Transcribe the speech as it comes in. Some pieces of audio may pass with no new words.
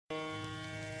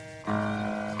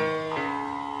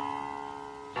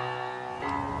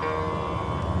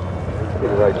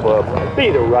right club. Be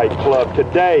the right club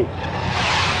today.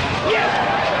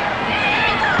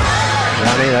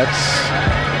 Johnny, that's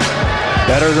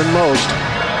better than most.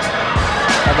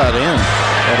 How about in?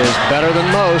 That is better than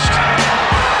most.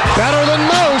 Better than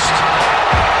most!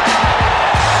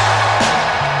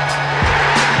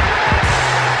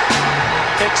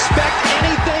 Expect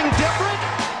anything different?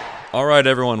 All right,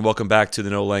 everyone, welcome back to the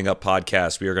No Laying Up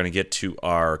podcast. We are going to get to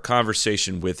our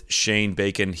conversation with Shane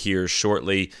Bacon here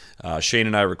shortly. Shane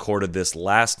and I recorded this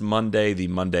last Monday, the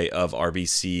Monday of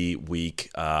RBC week.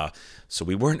 So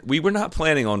we were not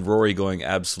planning on Rory going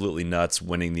absolutely nuts,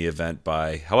 winning the event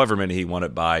by however many he won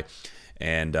it by,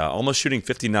 and almost shooting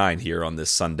 59 here on this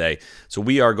Sunday. So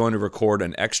we are going to record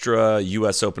an extra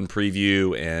U.S. Open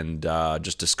preview and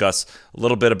just discuss a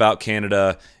little bit about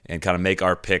Canada and kind of make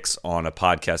our picks on a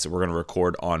podcast that we're going to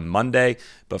record on Monday.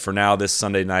 But for now, this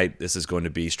Sunday night, this is going to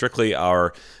be strictly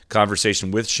our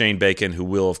conversation with Shane Bacon, who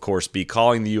will, of course, be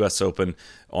calling the U.S. Open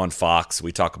on Fox.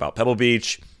 We talk about Pebble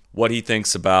Beach, what he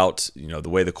thinks about, the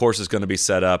way the course is going to be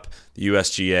set up, the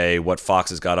USGA, what Fox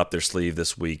has got up their sleeve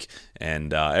this week,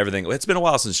 and everything. It's been a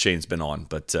while since Shane's been on,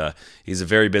 but he's a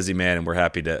very busy man, and we're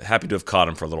happy to have caught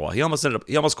him for a little while. He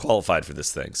almost qualified for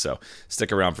this thing, so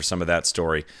stick around for some of that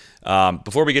story.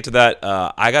 Before we get to that,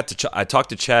 I talked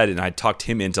to Chad, and I talked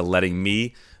him into letting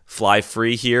me fly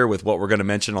free here with what we're going to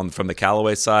mention from the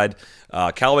Callaway side.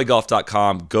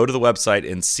 CallawayGolf.com. Go to the website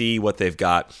and see what they've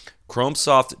got. Chrome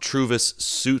Soft Truvis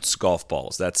Suits golf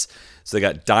balls. So they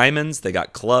got diamonds, they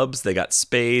got clubs, they got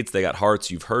spades, they got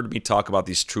hearts. You've heard me talk about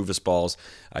these Truvis balls.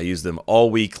 I used them all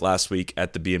week last week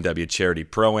at the BMW Charity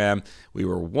Pro-Am. We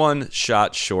were one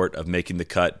shot short of making the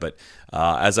cut, but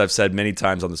as I've said many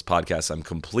times on this podcast, I'm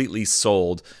completely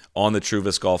sold on the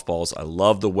Truvis golf balls. I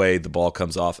love the way the ball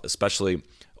comes off, especially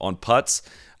on putts.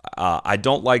 I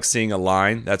don't like seeing a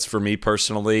line. That's for me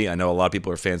personally. I know a lot of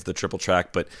people are fans of the triple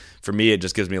track, but for me, it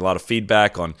just gives me a lot of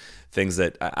feedback on things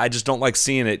that I just don't like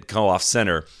seeing it go off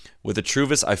center. With the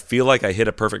Truvis, I feel like I hit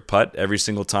a perfect putt every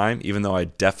single time, even though I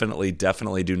definitely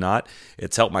do not.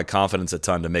 It's helped my confidence a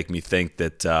ton to make me think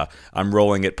that I'm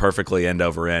rolling it perfectly end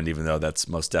over end, even though that's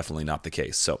most definitely not the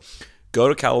case. So go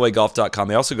to CallawayGolf.com.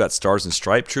 They also got Stars and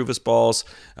Stripe Truvis balls.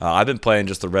 I've been playing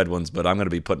just the red ones, but I'm going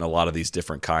to be putting a lot of these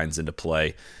different kinds into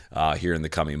play here in the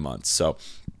coming months. So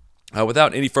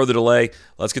without any further delay,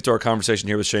 let's get to our conversation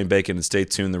here with Shane Bacon, and stay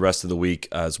tuned the rest of the week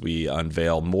as we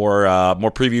unveil more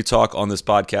preview talk on this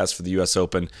podcast for the U.S.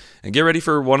 Open, and get ready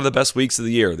for one of the best weeks of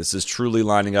the year. This is truly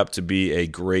lining up to be a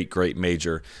great, great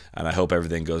major, and I hope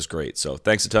everything goes great. So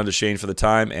thanks a ton to Shane for the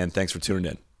time, and thanks for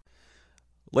tuning in.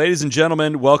 Ladies and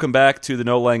gentlemen, welcome back to the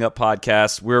No Laying Up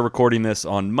podcast. We're recording this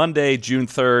on Monday, June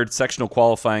 3rd. Sectional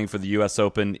qualifying for the U.S.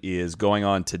 Open is going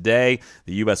on today.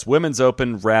 The U.S. Women's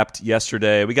Open wrapped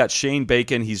yesterday. We got Shane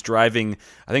Bacon. He's driving,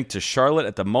 I think, to Charlotte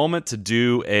at the moment to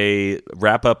do a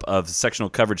wrap-up of sectional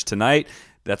coverage tonight.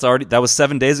 That was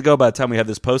 7 days ago by the time we have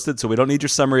this posted, so we don't need your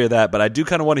summary of that. But I do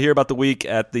kind of want to hear about the week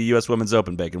at the U.S. Women's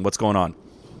Open, Bacon. What's going on?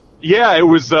 Yeah, it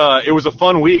was a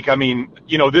fun week. I mean,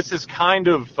 this is kind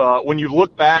of when you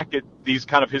look back at these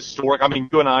kind of historic. I mean,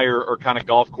 you and I are kind of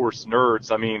golf course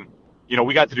nerds. I mean,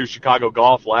 we got to do Chicago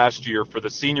Golf last year for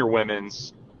the senior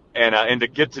women's, and to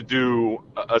get to do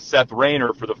a Seth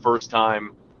Rayner for the first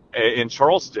time in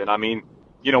Charleston. I mean,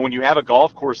 when you have a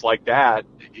golf course like that,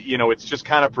 it's just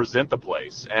kind of present the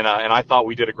place, and I thought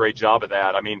we did a great job of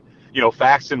that. I mean,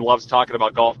 Faxon loves talking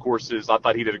about golf courses. I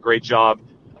thought he did a great job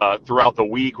throughout the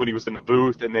week when he was in the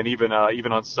booth, and then even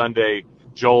on Sunday,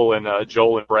 Joel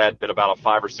and Brad did about a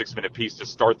 5 or 6 minute piece to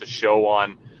start the show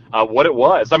on what it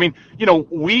was. I mean,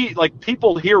 we, like,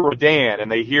 people hear Rodan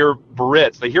and they hear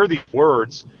Baritz, they hear these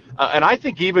words, and I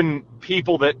think even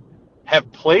people that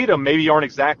have played them maybe aren't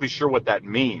exactly sure what that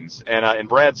means, and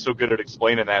Brad's so good at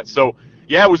explaining that. So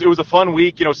yeah, it was a fun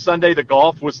week. Sunday the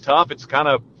golf was tough. It's kind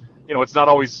of, it's not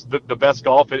always the best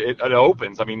golf it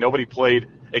opens. I mean, nobody played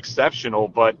exceptional,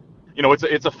 but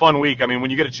it's a fun week. I mean,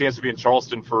 when you get a chance to be in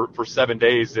Charleston for 7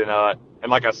 days and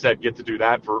like I said, get to do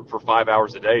that for 5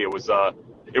 hours a day, it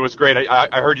was great.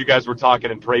 I heard you guys were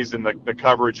talking and praising the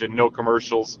coverage and no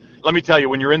commercials. Let me tell you,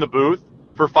 when you're in the booth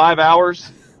for 5 hours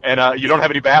and you don't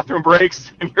have any bathroom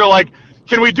breaks and you're like,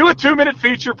 can we do a 2-minute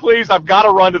feature, please? I've got to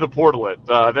run to the portalet.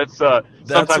 That's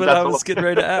what I was getting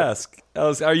ready to ask.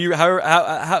 What's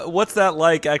that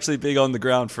like actually being on the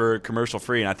ground for commercial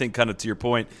free? And I think, kind of to your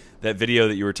point, that video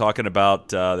that you were talking about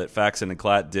that Faxon and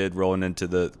Klatt did rolling into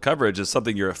the coverage is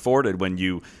something you're afforded when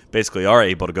you basically are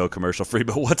able to go commercial free.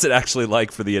 But what's it actually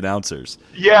like for the announcers?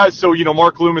 Yeah, so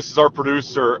Mark Loomis is our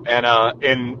producer,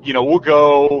 and we'll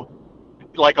go.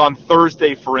 like on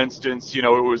Thursday, for instance, it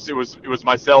was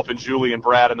myself and Julie and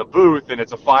Brad in the booth, and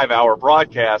it's a 5-hour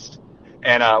broadcast,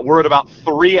 and we're at about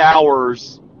 3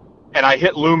 hours, and I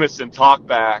hit Loomis and talk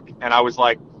back, and I was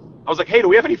like, hey, do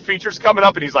we have any features coming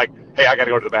up? And he's like, hey, I got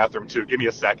to go to the bathroom too. Give me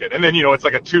a second. And then, it's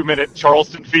like a 2-minute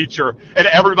Charleston feature, and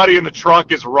everybody in the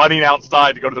truck is running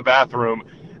outside to go to the bathroom.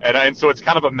 And so it's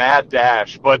kind of a mad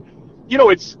dash. But,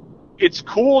 it's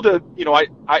cool to,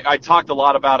 I talked a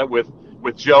lot about it with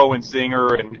Joe and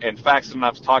Zinger, and Faxon and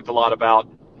I've talked a lot about,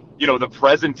 the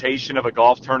presentation of a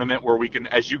golf tournament where we can,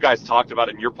 as you guys talked about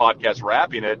in your podcast,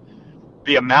 wrapping it,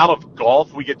 the amount of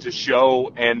golf we get to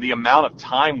show and the amount of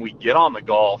time we get on the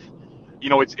golf,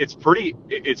 it's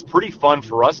pretty fun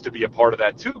for us to be a part of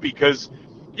that too, because,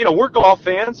 we're golf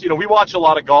fans. We watch a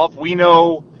lot of golf. We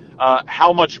know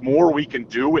how much more we can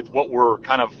do with what we're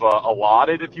kind of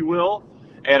allotted, if you will.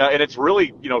 And it's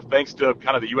really, thanks to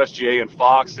kind of the USGA and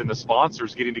Fox and the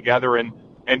sponsors getting together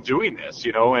and doing this,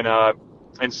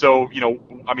 and so,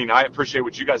 I appreciate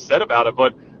what you guys said about it,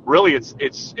 but really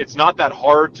it's not that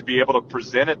hard to be able to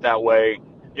present it that way,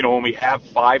 when we have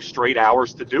 5 straight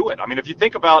hours to do it. I mean, if you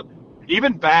think about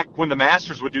even back when the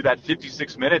Masters would do that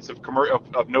 56 minutes of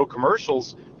no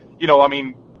commercials,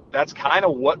 that's kind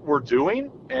of what we're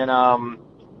doing.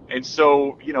 And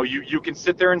so, you can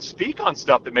sit there and speak on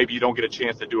stuff that maybe you don't get a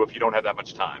chance to do if you don't have that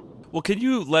much time. Well, can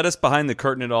you let us behind the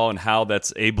curtain at all and how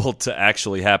that's able to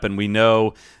actually happen? We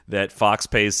know that Fox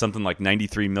pays something like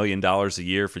 $93 million a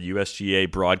year for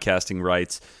USGA broadcasting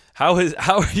rights. How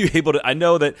are you able to? I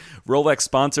know that Rolex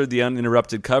sponsored the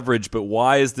uninterrupted coverage, but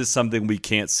why is this something we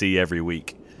can't see every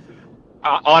week?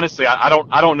 Honestly, I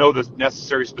don't know the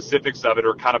necessary specifics of it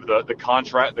or kind of the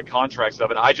contracts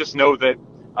of it. I just know that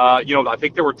I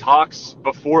think there were talks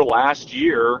before last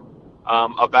year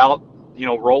about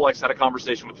Rolex had a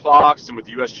conversation with Fox and with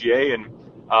the USGA,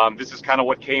 and this is kind of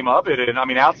what came of it. And I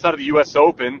mean, outside of the U.S.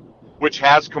 Open, which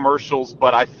has commercials,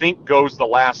 but I think goes the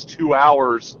last 2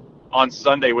 hours on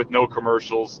Sunday with no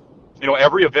commercials.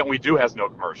 Every event we do has no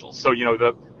commercials. So,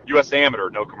 the U.S. Amateur,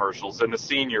 no commercials, and the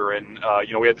Senior, and,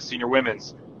 we had the Senior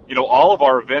Women's. All of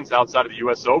our events outside of the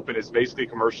U.S. Open is basically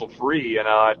commercial free.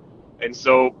 And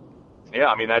so, yeah,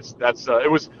 I mean,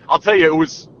 I'll tell you,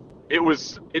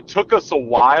 it took us a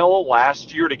while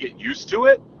last year to get used to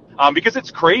it, because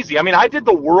it's crazy. I mean, I did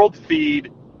the world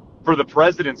feed for the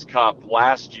President's Cup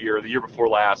last year, the year before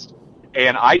last,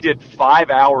 and I did 5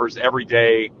 hours every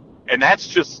day. And that's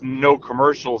just no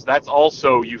commercials. That's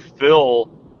also you fill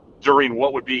during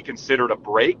what would be considered a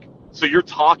break. So you're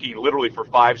talking literally for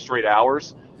 5 straight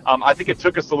hours. I think it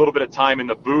took us a little bit of time in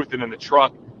the booth and in the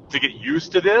truck to get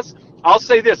used to this. I'll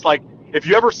say this, like, if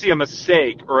you ever see a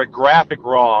mistake or a graphic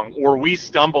wrong or we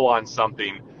stumble on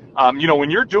something, when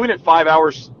you're doing it 5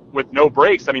 hours with no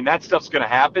breaks, I mean, that stuff's going to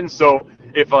happen. So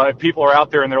if people are out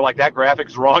there and they're like, that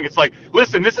graphic's wrong, it's like,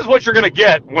 listen, this is what you're going to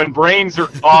get when brains are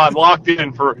on locked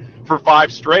in for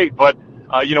 5 straight. But,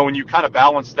 when you kind of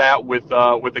balance that with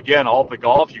again, all the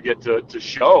golf you get to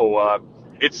show,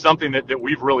 it's something that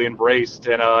we've really embraced.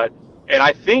 And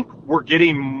I think we're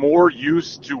getting more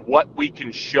used to what we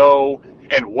can show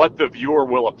and what the viewer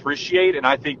will appreciate. And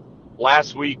I think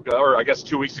last week, or I guess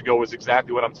 2 weeks ago, was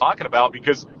exactly what I'm talking about,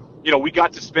 because, we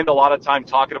got to spend a lot of time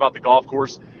talking about the golf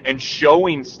course and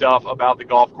showing stuff about the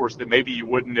golf course that maybe you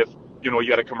wouldn't if, you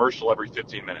had a commercial every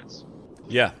 15 minutes.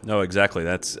 Yeah, no, exactly.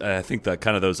 I think that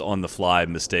kind of those on-the-fly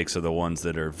mistakes are the ones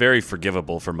that are very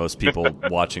forgivable for most people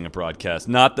watching a broadcast.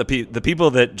 Not the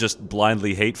people that just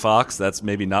blindly hate Fox. That's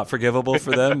maybe not forgivable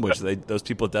for them, which those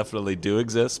people definitely do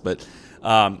exist. But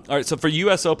all right, so for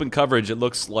U.S. Open coverage, it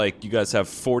looks like you guys have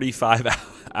 45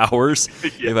 hours,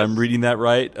 yes, if I'm reading that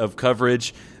right, of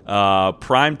coverage.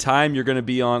 Prime time you're going to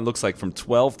be on, looks like from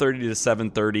 12:30 to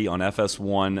 7:30 on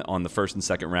FS1 on the first and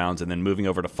second rounds, and then moving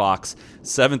over to Fox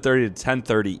 7:30 to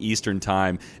 10:30 Eastern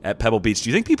time at Pebble Beach. Do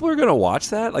you think people are going to watch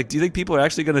that? Like, do you think people are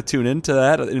actually going to tune into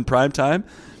that in prime time?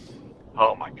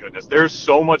 Oh my goodness, there's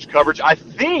so much coverage. I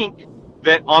think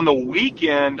that on the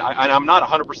weekend, and I'm not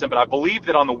 100%, but I believe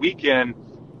that on the weekend,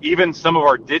 even some of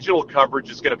our digital coverage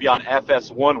is going to be on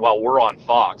FS1 while we're on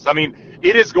Fox. I mean,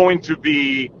 it is going to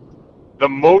be the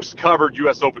most covered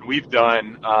U.S. Open we've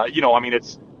done. I mean,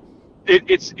 it's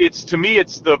to me,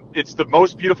 it's the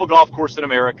most beautiful golf course in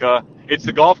America. It's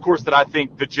the golf course that I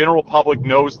think the general public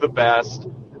knows the best.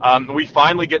 We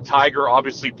finally get Tiger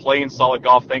obviously playing solid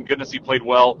golf. Thank goodness he played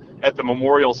well at the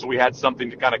Memorial, so we had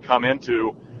something to kind of come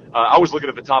into. I was looking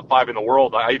at the top 5 in the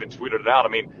world. I even tweeted it out. I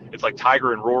mean, it's like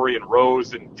Tiger and Rory and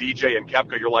Rose and DJ and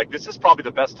Koepka. You're like, this is probably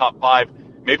the best top 5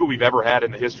 maybe we've ever had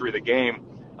in the history of the game.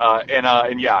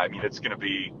 And yeah, I mean, it's going to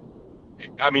be,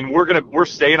 I mean, we're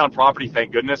staying on property,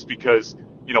 thank goodness, because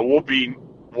we'll be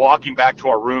walking back to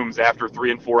our rooms after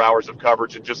 3 and 4 hours of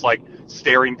coverage and just like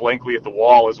staring blankly at the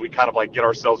wall as we kind of like get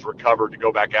ourselves recovered to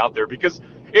go back out there, because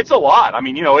it's a lot. I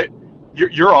mean,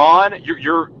 you're on,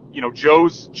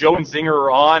 Joe and Zinger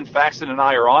are on, Faxon and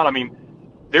I are on. I mean,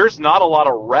 there's not a lot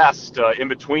of rest in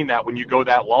between that when you go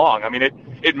that long. I mean,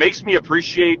 it makes me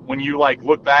appreciate when you like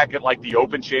look back at like the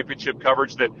Open Championship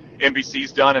coverage that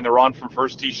NBC's done, and they're on from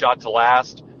first tee shot to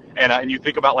last. And you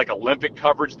think about like Olympic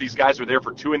coverage, these guys are there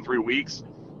for 2 and 3 weeks.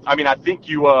 I mean, I think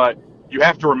you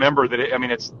have to remember that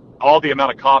it's all the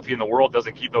amount of coffee in the world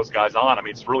doesn't keep those guys on. I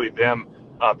mean, it's really them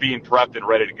being prepped and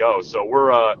ready to go. So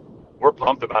we're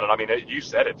pumped about it. I mean, you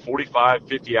said it, 45,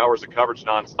 50 hours of coverage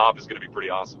nonstop is going to be pretty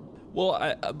awesome.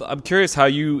 Well, I'm curious how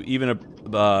you even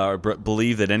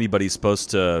believe that anybody's supposed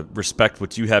to respect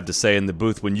what you have to say in the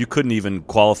booth when you couldn't even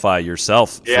qualify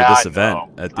yourself for this event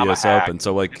at the US Open.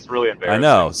 So, like, it's really embarrassing. I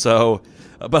know. So,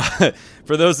 but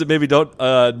for those that maybe don't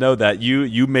know that,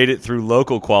 you made it through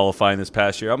local qualifying this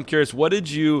past year. I'm curious, what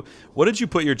did you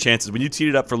put your chances when you teed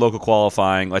it up for local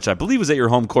qualifying, which I believe was at your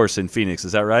home course in Phoenix?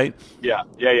 Is that right? Yeah.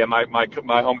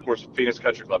 My home course, Phoenix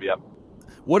Country Club. Yeah.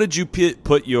 What did you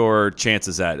put your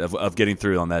chances at of getting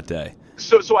through on that day?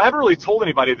 So I haven't really told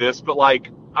anybody this, but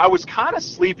like I was kind of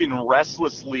sleeping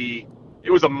restlessly. It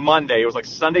was a Monday. It was like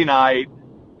Sunday night,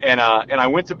 and I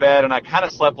went to bed and I kind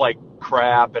of slept like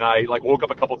crap, and I like woke up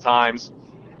a couple times,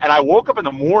 and I woke up in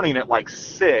the morning at like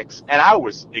 6, and I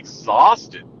was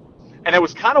exhausted, and it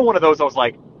was kind of one of those. I was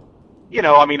like,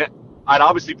 I mean, I'd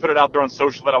obviously put it out there on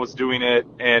social that I was doing it,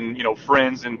 and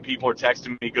friends and people are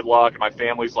texting me good luck, and my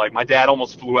family's like, my dad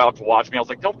almost flew out to watch me. I was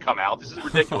like, don't come out, this is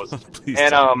ridiculous.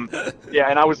 And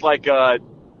and I was like, and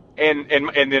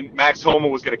then Max Homa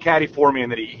was going to caddy for me,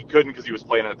 and then he couldn't because he was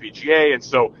playing on the PGA, and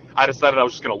so I decided I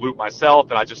was just going to loop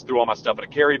myself, and I just threw all my stuff in a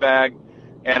carry bag,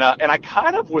 and I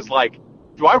kind of was like,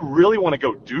 do I really want to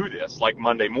go do this like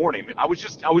Monday morning? I was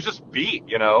just beat,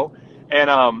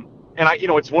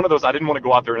 And it's one of those, I didn't want to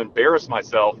go out there and embarrass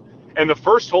myself. And the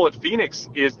first hole at Phoenix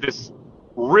is this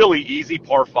really easy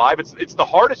par 5. It's the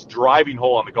hardest driving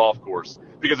hole on the golf course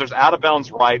because there's out of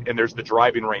bounds right and there's the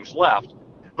driving range left.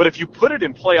 But if you put it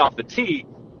in play off the tee,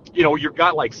 you've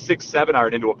got like 6-7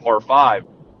 iron into a par 5.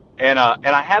 And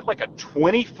I had like a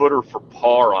 20-footer for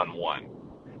par on one.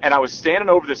 And I was standing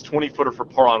over this 20-footer for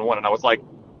par on one, and I was like,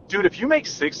 dude, if you make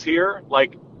 6 here,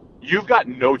 like, you've got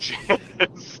no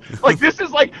chance. Like, this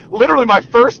is like literally my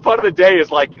first putt of the day is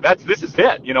like, this is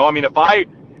it. I mean, if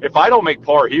I don't make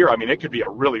par here, I mean, it could be a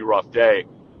really rough day.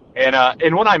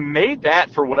 And when I made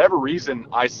that, for whatever reason,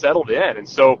 I settled in. And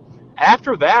so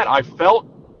after that, I felt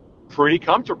pretty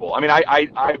comfortable. I mean,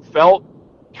 I felt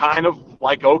kind of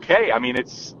like, okay. I mean,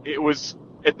 it was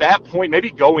at that point, maybe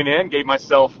going in, gave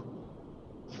myself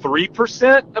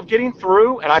 3% of getting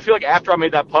through. And I feel like after I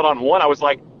made that putt on one, I was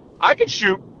like, I can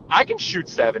shoot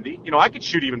 70, I could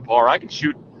shoot even par. I can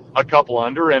shoot a couple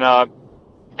under.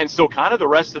 And so kind of the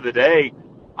rest of the day,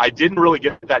 I didn't really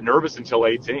get that nervous until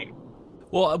 18.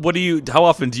 Well, how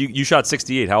often do you shot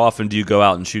 68? How often do you go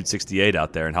out and shoot 68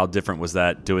 out there? And how different was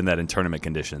that doing that in tournament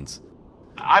conditions?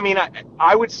 I mean,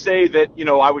 I would say that,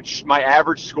 my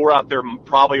average score out there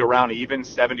probably around even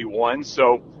 71.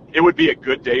 So it would be a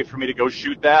good day for me to go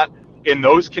shoot that. In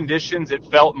those conditions, it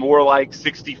felt more like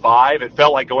 65. It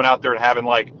felt like going out there and having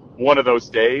like one of those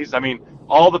days. I mean,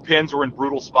 all the pins were in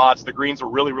brutal spots. The greens were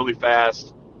really, really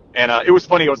fast. And it was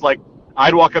funny. It was like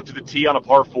I'd walk up to the tee on a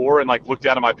par 4 and like look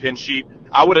down at my pin sheet.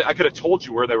 I could have told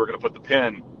you where they were going to put the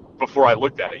pin before I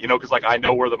looked at it, because like I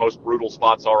know where the most brutal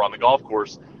spots are on the golf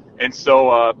course. And so,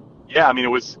 I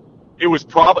mean, it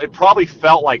probably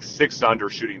felt like 6 under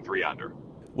shooting 3 under.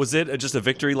 Was it just a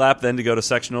victory lap then to go to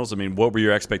sectionals? I mean, what were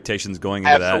your expectations going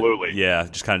into that? Absolutely. Yeah,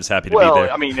 just kind of happy to be there.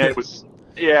 Well, I mean, it was.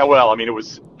 Yeah, well, I mean, it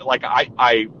was like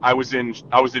I was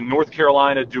in North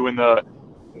Carolina doing the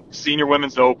Senior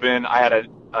Women's Open. I had a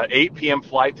 8 p.m.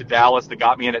 flight to Dallas that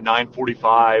got me in at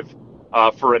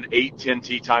 9:45 for an 8:10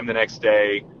 tee time the next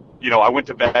day. I went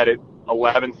to bed at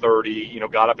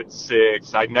 11:30. Got up at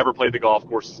 6. I'd never played the golf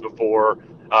courses before.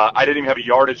 I didn't even have a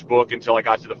yardage book until I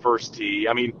got to the first tee.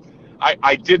 I mean,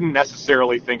 I didn't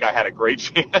necessarily think I had a great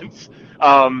chance.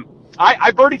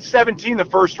 I birdied 17 the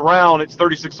first round. It's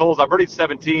 36 holes. I birdied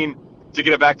 17 to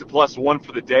get it back to +1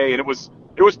 for the day, and it was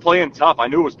playing tough. I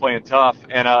knew it was playing tough,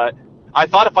 and I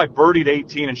thought if I birdied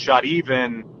 18 and shot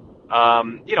even,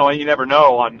 and you never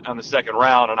know on the second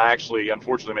round. And I actually,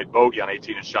 unfortunately, made bogey on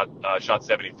 18 and shot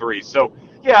 73. So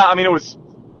yeah, I mean, it was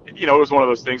one of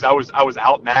those things. I was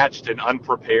outmatched and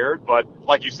unprepared, but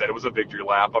like you said, it was a victory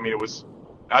lap. I mean,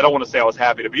 I don't want to say I was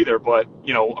happy to be there, but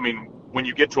I mean, when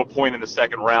you get to a point in the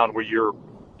second round where you're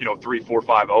 3, 4,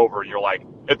 5 over, and you're like,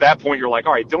 at that point you're like,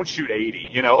 all right, don't shoot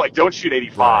 80, like don't shoot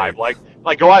 85. Right.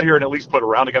 Like go out here and at least put a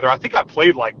round together. I think I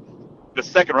played like the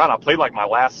second round. I played like my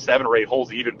last 7 or 8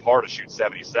 holes even par to shoot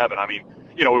 77. I mean,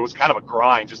 it was kind of a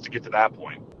grind just to get to that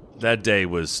point. That day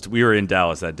we were in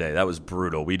Dallas that day. That was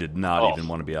brutal. We did not even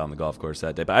want to be out on the golf course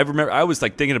that day. But I remember I was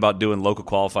like thinking about doing local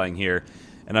qualifying here.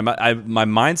 And my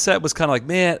mindset was kind of like,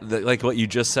 man, like what you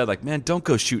just said, like, man, don't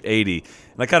go shoot 80.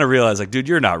 And I kind of realized, like, dude,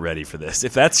 you're not ready for this.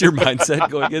 If that's your mindset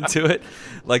going into it,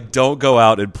 like, don't go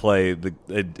out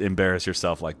and embarrass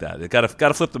yourself like that. Got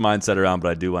to flip the mindset around,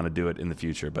 but I do want to do it in the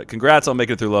future. But congrats on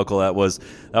making it through local. That was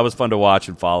fun to watch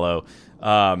and follow.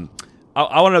 I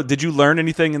want to know, did you learn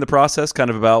anything in the process, kind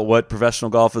of about what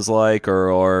professional golf is like,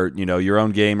 or your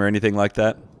own game or anything like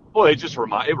that? Well,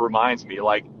 it reminds me,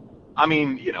 like, I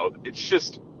mean, it's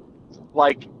just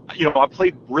like, I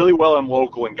played really well in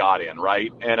local and got in,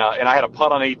 right? And I had a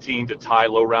putt on 18 to tie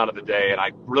low round of the day, and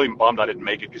I really bummed I didn't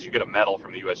make it because you get a medal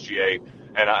from the USGA,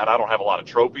 and I don't have a lot of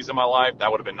trophies in my life. That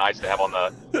would have been nice to have on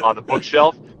the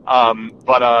bookshelf.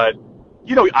 But I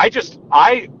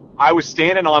was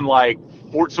standing on like,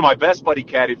 so my best buddy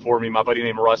caddied for me, my buddy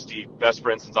named Rusty, best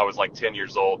friend since I was like 10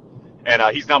 years old. And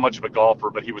he's not much of a golfer,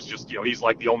 but he was just, he's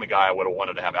like the only guy I would have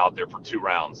wanted to have out there for 2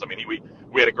 rounds. I mean, we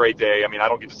had a great day. I mean, I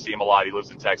don't get to see him a lot. He lives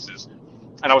in Texas.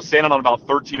 And I was standing on about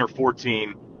 13 or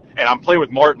 14, and I'm playing with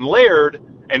Martin Laird,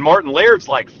 and Martin Laird's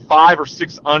like 5 or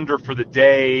 6 under for the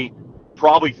day,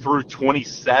 probably through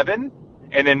 27,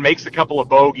 and then makes a couple of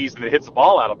bogeys and then hits the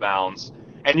ball out of bounds.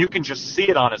 And you can just see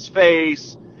it on his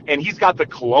face. And he's got the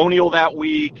Colonial that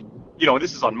week.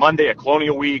 This is on Monday, a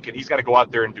Colonial week, and he's got to go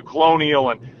out there and do Colonial,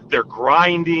 and they're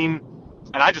grinding.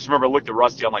 And I just remember I looked at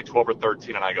Rusty on like 12 or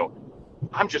 13, and I go,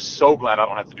 I'm just so glad I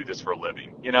don't have to do this for a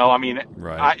living. I mean,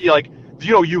 right.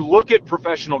 You look at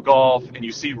professional golf, and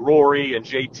you see Rory and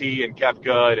JT and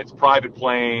Koepka, and it's private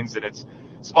planes, and it's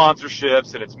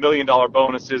sponsorships, and it's $1 million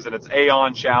bonuses, and it's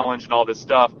Aon Challenge and all this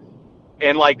stuff.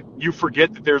 And, like, you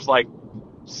forget that there's, like,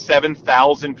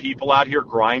 7,000 people out here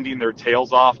grinding their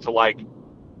tails off to, like,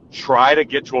 try to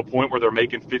get to a point where they're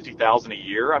making $50,000 a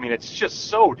year. I mean, it's just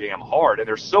so damn hard, and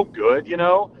they're so good,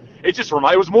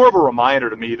 It was more of a reminder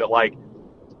to me that, like,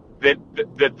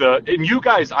 and you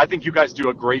guys, I think you guys do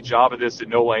a great job of this at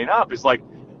No Laying Up, is like,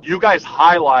 you guys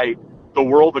highlight the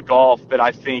world of golf that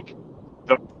I think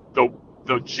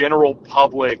the general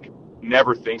public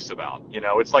never thinks about.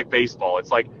 It's like baseball. It's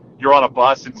like you're on a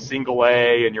bus in single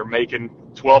A and you're making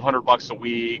 $1,200 a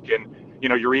week, and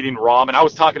you're eating ramen. I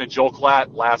was talking to Joel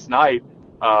Klatt last night,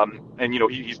 and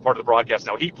he's part of the broadcast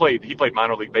now. He played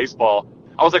minor league baseball.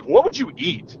 I was like, what would you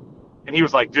eat? And he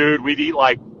was like, dude, we'd eat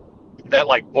like that,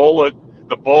 like bowl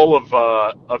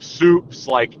of soups,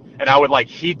 like, and I would like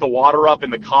heat the water up in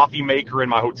the coffee maker in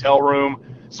my hotel room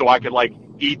so I could like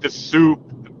eat the soup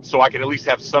so I could at least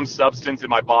have some substance in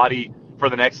my body for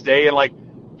the next day. And like,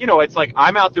 it's like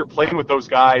I'm out there playing with those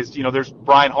guys. There's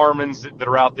Brian Harmons that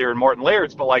are out there and Martin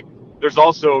Laird's, but like there's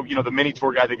also, the mini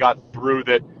tour guy that got through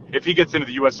that if he gets into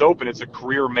the U.S. Open, it's a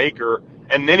career maker,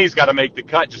 and then he's got to make the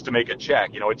cut just to make a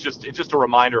check. It's just a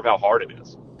reminder of how hard it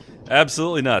is.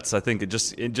 Absolutely nuts. I think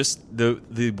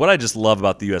what I just love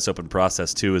about the U.S. Open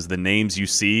process too is the names you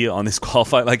see on this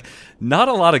qualifying. Like, not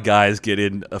a lot of guys get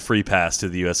in a free pass to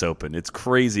the U.S. Open. It's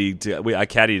crazy. I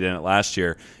caddied in it last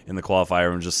year in the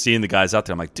qualifier, and just seeing the guys out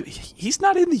there, I'm like, dude, he's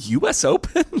not in the U.S.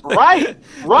 Open. Like,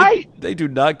 right. They do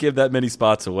not give that many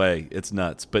spots away. It's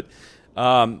nuts. But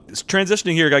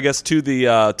transitioning here, I guess, to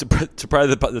to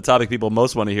probably the topic people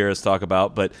most want to hear us talk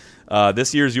about. But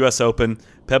this year's U.S. Open,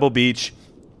 Pebble Beach.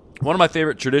 One of my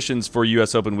favorite traditions for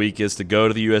U.S. Open week is to go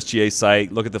to the USGA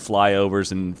site, look at the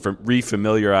flyovers, and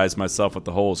refamiliarize myself with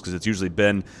the holes, because it's usually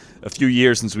been a few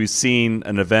years since we've seen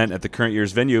an event at the current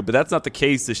year's venue. But that's not the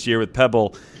case this year with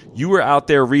Pebble. You were out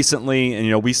there recently,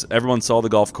 and everyone saw the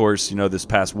golf course this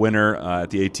past winter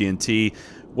at the AT&T.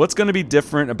 What's going to be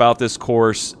different about this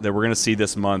course that we're going to see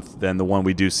this month than the one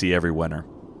we do see every winter?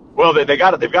 Well, they've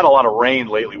got a lot of rain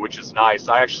lately, which is nice.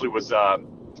 I actually was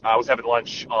having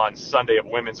lunch on Sunday of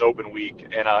Women's Open Week,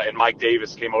 and Mike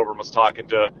Davis came over and was talking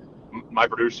to my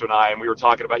producer and I, and we were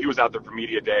talking about, he was out there for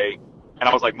media day, and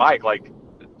I was like, Mike, like,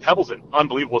 Pebble's in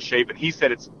unbelievable shape, and he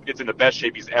said it's in the best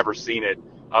shape he's ever seen it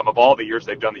of all the years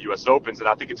they've done the U.S. Opens, and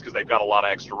I think it's because they've got a lot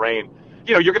of extra rain.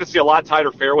 You're going to see a lot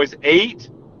tighter fairways. 8,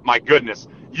 my goodness,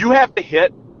 you have to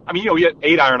hit. I mean, you hit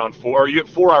 8 iron on 4, or you hit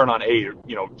 4 iron on 8,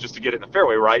 just to get it in the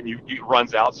fairway, right? And it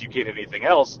runs out, so you can't hit anything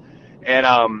else. And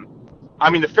I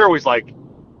mean, the fairway's like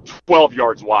 12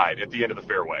 yards wide at the end of the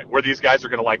fairway, where these guys are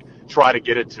going to like try to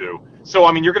get it to. So,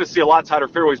 I mean, you're going to see a lot tighter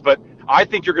fairways, but I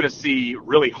think you're going to see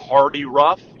really hardy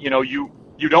rough. You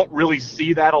don't really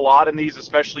see that a lot in these,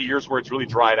 especially years where it's really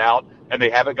dried out. and they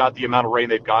haven't got the amount of rain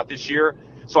they've got this year.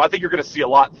 So I think you're going to see a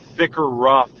lot thicker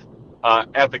rough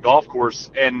at the golf course.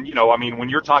 And, I mean, when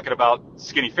you're talking about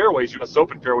skinny fairways, U.S.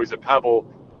 Open fairways at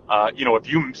Pebble, if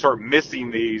you start missing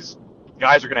these,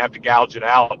 guys are going to have to gouge it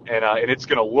out, and it's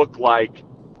going to look like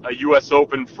a U.S.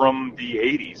 Open from the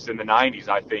 80s and the 90s,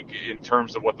 I think, in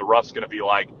terms of what the rough's going to be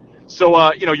like.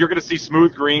 So, you're going to see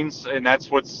smooth greens, and that's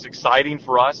what's exciting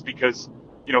for us because,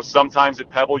 sometimes at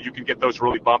Pebble you can get those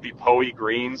really bumpy, poey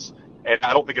greens, and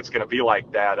I don't think it's going to be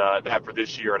like that for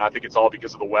this year, and I think it's all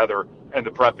because of the weather and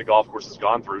the prep the golf course has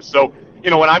gone through. So,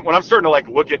 when I'm starting to, like,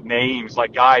 look at names,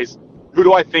 like, guys, who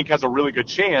do I think has a really good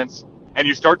chance, and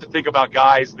you start to think about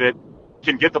guys that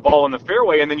can get the ball in the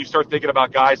fairway, and then you start thinking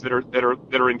about guys that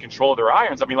are in control of their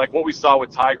irons. I mean, like what we saw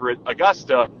with Tiger at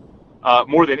Augusta,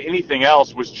 more than anything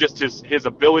else, was just his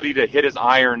ability to hit his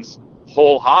irons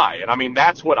hole high. And I mean,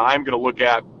 that's what I'm going to look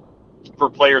at for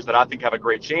players that I think have a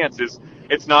great chance. Is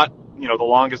it's not the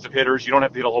longest of hitters. You don't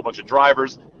have to hit a whole bunch of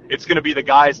drivers. It's going to be the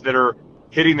guys that are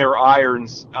hitting their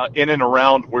irons in and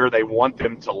around where they want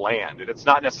them to land. And it's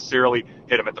not necessarily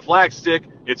hit them at the flagstick.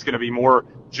 It's going to be more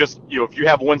just, if you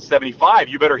have 175,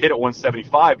 you better hit it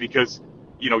 175 because,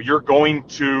 you're going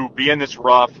to be in this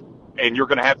rough and you're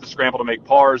going to have to scramble to make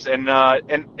pars.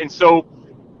 And so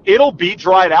it'll be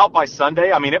dried out by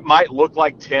Sunday. I mean, it might look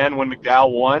like 10 when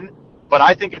McDowell won, but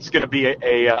I think it's going to be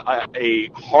a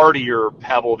hardier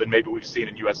Pebble than maybe we've seen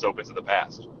in U.S. Opens in the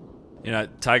past.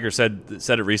 Tiger said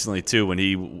it recently too when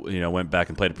he went back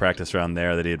and played a practice round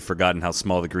there that he had forgotten how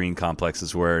small the green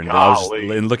complexes were, and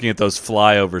and looking at those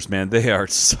flyovers, man, they are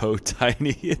so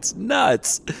tiny. It's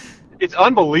nuts. It's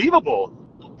unbelievable.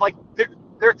 Like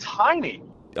they're tiny.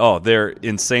 Oh, they're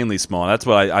insanely small. That's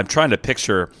what I'm trying to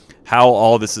picture how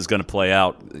all this is going to play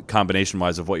out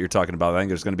combination-wise of what you're talking about. I think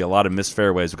there's going to be a lot of missed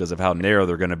fairways because of how narrow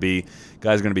they're going to be.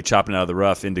 Guys are going to be chopping out of the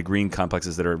rough into green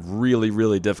complexes that are really,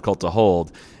 really difficult to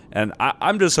hold. And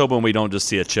I'm just hoping we don't just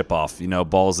see a chip off,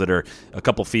 balls that are a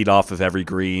couple feet off of every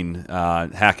green,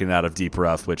 hacking out of deep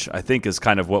rough, which I think is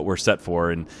kind of what we're set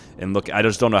for. And look, I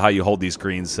just don't know how you hold these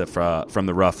greens from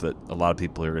the rough that a lot of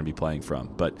people are going to be playing from.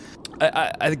 But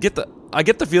I get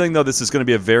the feeling, though, this is going to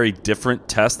be a very different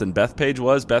test than Bethpage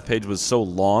was. Bethpage was so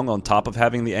long on top of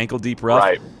having the ankle deep rough.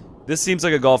 Right. This seems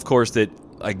like a golf course that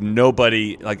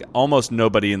almost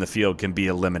nobody in the field can be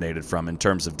eliminated from in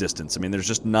terms of distance. I mean, there's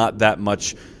just not that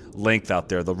much length out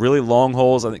there. The really long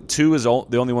holes, I think 2 is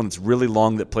the only one that's really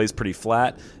long that plays pretty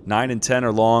flat. 9 and 10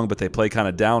 are long, but they play kind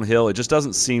of downhill. It just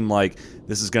doesn't seem like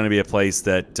this is going to be a place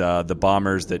that the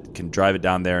bombers that can drive it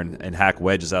down there and hack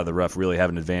wedges out of the rough really have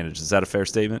an advantage. Is that a fair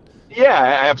statement?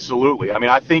 Yeah, absolutely. I mean,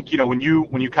 I think, when you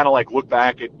kind of like look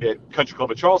back at Country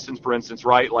Club of Charleston, for instance,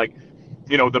 right? Like,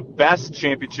 the best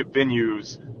championship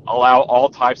venues allow all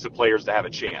types of players to have a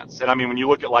chance. And I mean, when you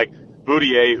look at like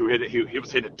Boudier, who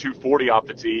was hitting at 240 off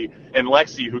the tee, and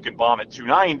Lexi, who can bomb at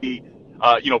 290,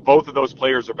 both of those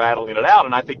players are battling it out.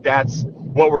 And I think that's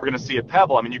what we're going to see at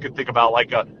Pebble. I mean, you could think about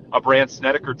like a Brandt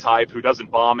Snedeker type who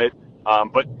doesn't bomb it,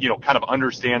 but, kind of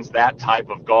understands that type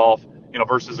of golf,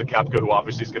 versus a Koepka who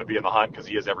obviously is going to be in the hunt because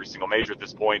he is every single major at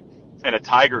this point, and a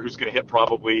Tiger who's going to hit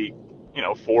probably,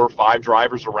 4 or 5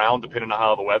 drivers around depending on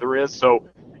how the weather is. So,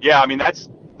 yeah, I mean, that's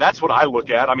what I look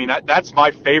at. I mean, that's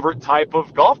my favorite type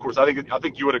of golf course. I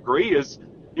think you would agree is,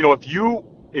 if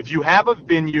you have a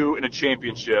venue in a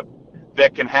championship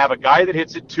that can have a guy that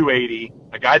hits at 280,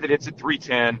 a guy that hits at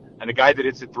 310, and a guy that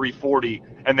hits at 340,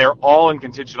 and they're all in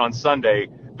contention on Sunday,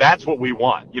 that's what we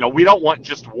want. We don't want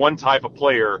just one type of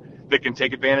player that can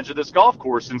take advantage of this golf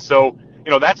course. And so,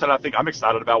 that's what I think I'm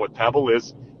excited about with Pebble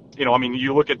is, I mean,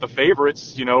 you look at the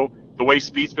favorites, the way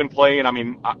Spieth's been playing. I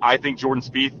mean, I think Jordan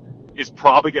Spieth is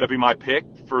probably going to be my pick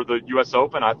for the U.S.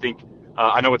 Open. I think,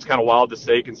 I know it's kind of wild to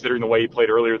say considering the way he played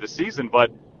earlier this season,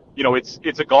 but,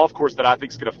 it's a golf course that I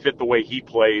think is going to fit the way he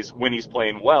plays when he's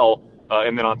playing well.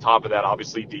 And then on top of that,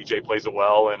 obviously DJ plays it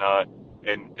well,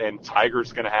 and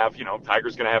Tiger's going to have,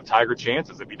 Tiger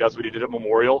chances. If he does what he did at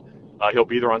Memorial, he'll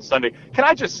be there on Sunday. Can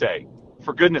I just say,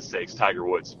 for goodness sakes, Tiger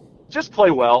Woods, just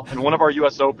play well in one of our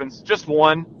U.S. Opens, just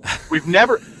one.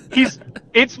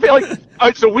 It's been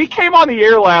like, so we came on the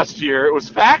air last year. It was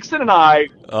Faxon and I.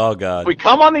 Oh God. We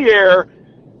come on the air,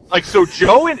 so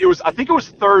Joe and I think it was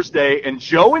Thursday, and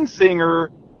Joe and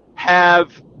Singer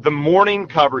have the morning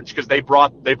coverage because they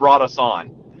brought us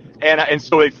on, and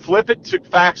so they flip it to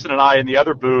Faxon and I in the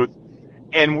other booth,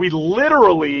 and we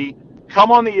literally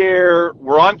come on the air.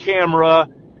 We're on camera.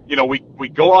 We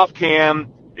go off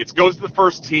cam. It goes to the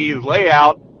first tee,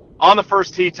 layout on the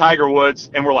first tee, Tiger Woods,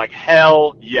 and we're like,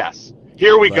 hell yes,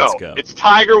 here we go. It's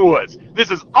Tiger Woods. This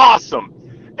is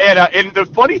awesome. And the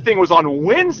funny thing was on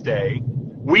Wednesday,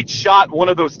 we shot one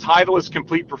of those Titleist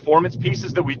complete performance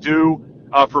pieces that we do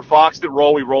for Fox that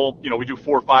roll. We roll, we do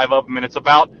 4 or 5 of them, and it's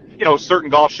about, certain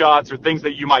golf shots or things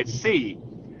that you might see.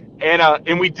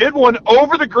 And we did one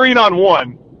over the green on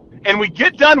one, and we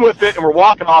get done with it, and we're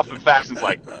walking off, and Faxon's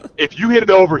like, if you hit it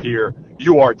over here,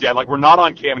 you are dead. Like, we're not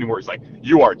on cam anymore. He's like,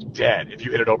 you are dead if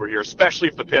you hit it over here, especially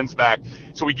if the pin's back.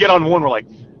 So we get on one, we're like,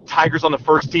 Tiger's on the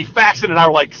first tee. Faxon and I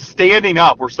were like standing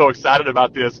up. We're so excited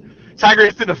about this. Tiger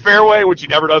hits in the fairway, which he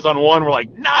never does on one. We're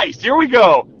like, nice, here we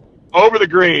go. Over the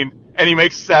green, and he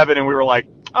makes 7, and we were like,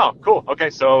 oh, cool. Okay,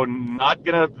 so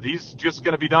he's just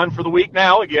gonna be done for the week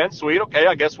now again. Sweet. Okay,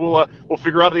 I guess we'll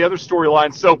figure out the other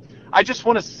storylines. So I just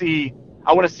want to see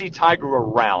Tiger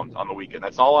around on the weekend.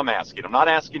 That's all I'm asking. I'm not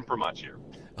asking for much here.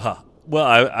 Well,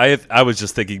 I was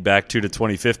just thinking back to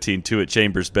 2015 too at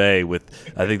Chambers Bay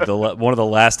with, I think one of the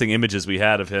lasting images we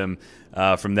had of him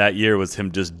from that year was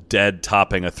him just dead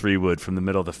topping a 3-wood from the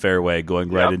middle of the fairway, going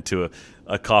right into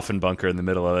a coffin bunker in the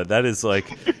middle of it. That is like,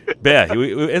 yeah,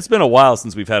 it's been a while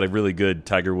since we've had a really good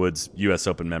Tiger Woods U.S.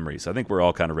 Open memory, so I think we're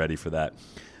all kind of ready for that.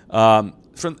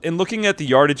 In looking at the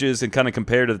yardages and kind of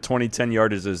compared to the 2010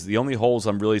 yardages, the only holes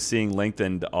I'm really seeing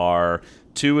lengthened are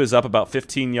 2 is up about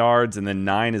 15 yards, and then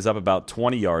 9 is up about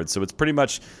 20 yards. So it's pretty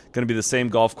much going to be the same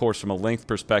golf course from a length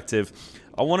perspective.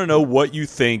 I want to know what you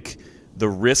think the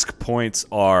risk points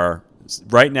are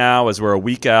right now as we're a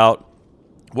week out.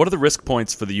 What are the risk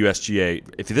points for the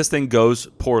USGA? If this thing goes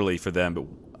poorly for them,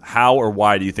 how or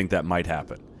why do you think that might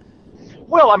happen?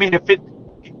 Well, I mean,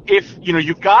 if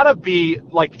you've got to be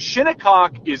like,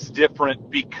 Shinnecock is different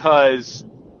because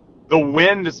the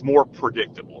wind is more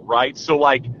predictable, right? So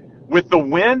like with the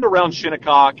wind around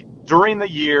Shinnecock during the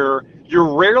year,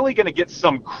 you're rarely going to get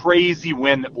some crazy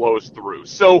wind that blows through.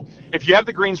 So if you have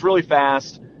the greens really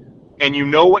fast and you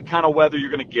know what kind of weather you're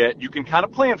going to get, you can kind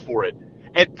of plan for it.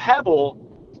 At Pebble,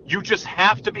 you just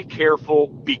have to be careful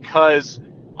because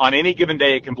on any given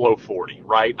day it can blow 40,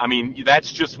 right? I mean,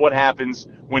 that's just what happens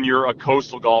when you're a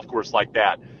coastal golf course like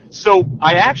that. So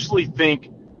I actually think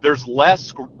there's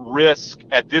less risk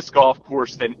at this golf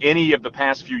course than any of the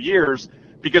past few years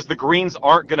because the greens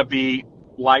aren't going to be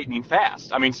lightning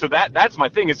fast. I mean, so that's my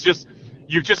thing. It's just,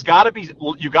 you got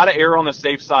to err on the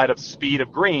safe side of speed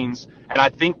of greens, and I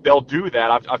think they'll do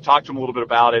that. I've talked to them a little bit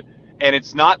about it, and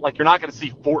it's not like you're not going to see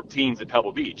 14s at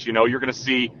Pebble Beach. You're going to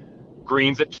see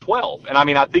greens at 12. And I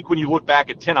mean, I think when you look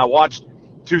back at 10, I watched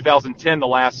 2010 the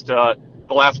last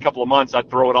couple of months.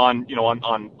 I'd throw it on,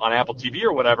 on Apple TV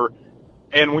or whatever.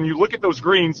 And when you look at those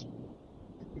greens,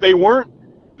 they weren't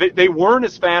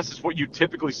as fast as what you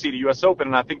typically see at the U.S. Open,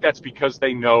 and I think that's because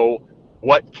they know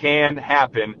what can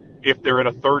happen if they're at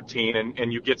a 13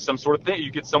 and you get some sort of thing, you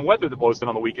get some weather that blows in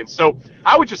on the weekend. So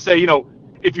I would just say,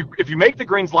 if you make the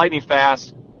greens lightning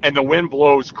fast and the wind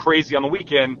blows crazy on the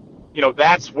weekend,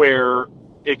 that's where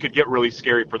it could get really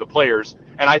scary for the players.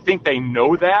 And I think they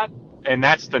know that, and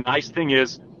that's the nice thing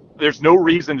is there's no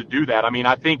reason to do that. I mean,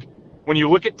 I think when you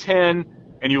look at 10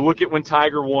 and you look at when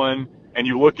Tiger won and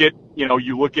you look at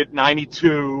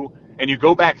 92 and you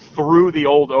go back through the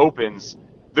old Opens,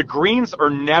 the greens are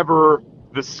never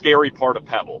the scary part of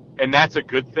Pebble. And that's a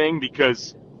good thing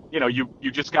because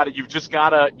you've just got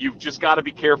to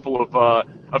be careful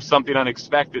of something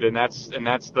unexpected, and that's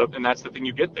the thing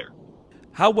you get there.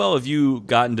 How well have you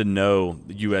gotten to know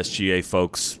the USGA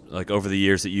folks, like over the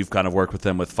years that you've kind of worked with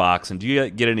them with Fox? And do you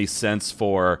get any sense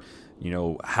for,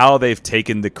 how they've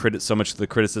taken so much of the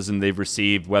criticism they've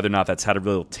received, whether or not that's had a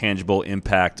real tangible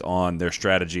impact on their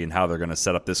strategy and how they're going to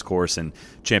set up this course and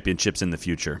championships in the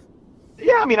future?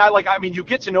 Yeah, I mean, you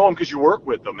get to know them because you work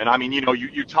with them, and I mean,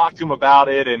 you talk to them about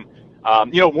it, and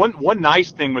one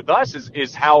nice thing with us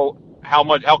is how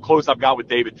close I've got with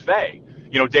David Fay.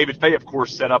 David Fay, of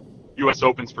course, set up U.S.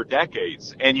 Opens for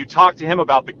decades, and you talk to him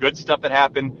about the good stuff that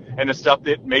happened and the stuff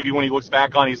that maybe when he looks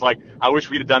back on, he's like, I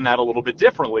wish we'd have done that a little bit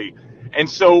differently. And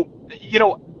so,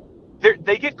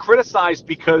 they get criticized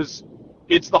because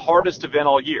it's the hardest event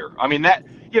all year. I mean,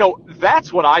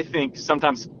 that's what I think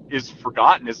sometimes is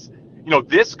forgotten is,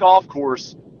 this golf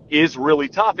course is really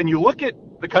tough. And you look at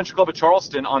the Country Club of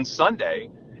Charleston on Sunday,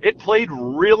 it played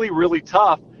really, really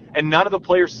tough, and none of the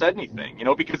players said anything,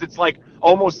 because it's like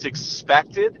almost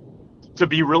expected to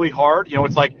be really hard.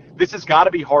 It's like, this has got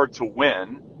to be hard to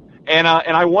win. And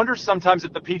I wonder sometimes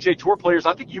if the PGA Tour players,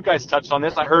 I think you guys touched on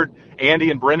this. I heard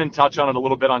Andy and Brendan touch on it a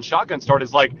little bit on Shotgun Start,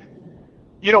 is like,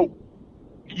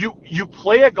 you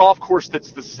play a golf course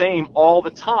that's the same all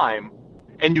the time,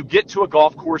 and you get to a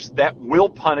golf course that will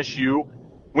punish you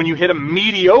when you hit a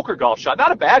mediocre golf shot,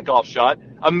 not a bad golf shot,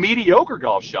 a mediocre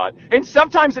golf shot. And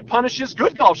sometimes it punishes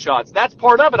good golf shots. That's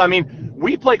part of it. I mean,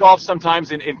 we play golf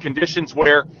sometimes in conditions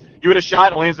where, You hit a shot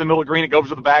and it lands in the middle of the green, it goes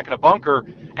to the back in a bunker,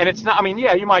 and it's not. I mean,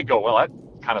 yeah, you might go, well, that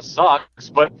kind of sucks,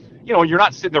 but you're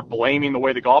not sitting there blaming the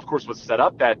way the golf course was set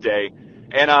up that day.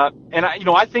 And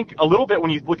I think a little bit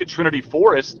when you look at Trinity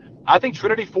Forest, I think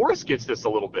Trinity Forest gets this a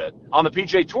little bit on the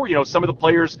PGA Tour. Some of the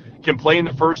players can play in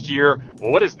the first year.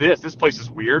 Well, what is this? This place is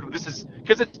weird. This is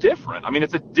because it's different. I mean,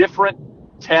 it's a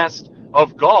different test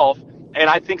of golf, and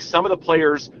I think some of the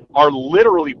players are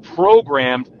literally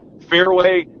programmed.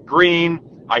 Fairway, green,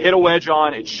 I hit a wedge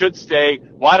on, it should stay.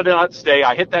 Why did it not stay?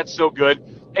 I hit that so good.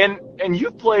 And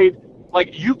you've played,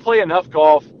 you play enough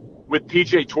golf with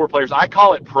PGA Tour players. I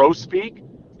call it pro speak,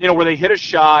 where they hit a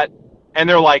shot and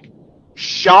they're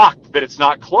shocked that it's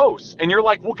not close. And you're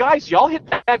like, well, guys, y'all hit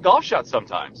bad golf shots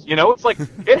sometimes. It's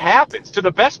it happens to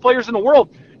the best players in the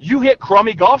world. You hit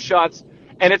crummy golf shots,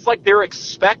 and it's like they're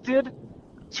expected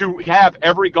to have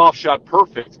every golf shot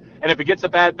perfect. And if it gets a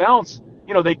bad bounce,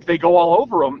 they go all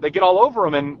over them. They get all over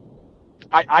them. And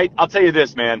I'll tell you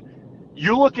this, man.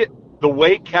 You look at the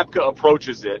way Koepka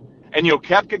approaches it, and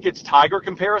Koepka gets Tiger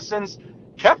comparisons.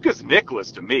 Koepka's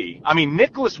Nicklaus to me. I mean,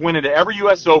 Nicklaus went into every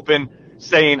U.S. Open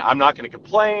saying, I'm not going to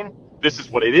complain. This is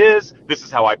what it is. This is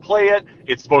how I play it.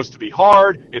 It's supposed to be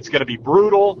hard. It's going to be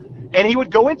brutal. And he would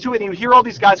go into it, and he would hear all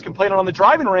these guys complaining on the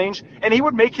driving range, and he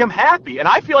would make him happy. And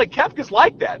I feel like Koepka's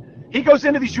like that. He goes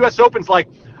into these U.S. Opens like,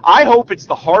 I hope it's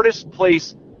the hardest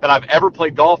place that I've ever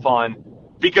played golf on,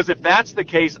 because if that's the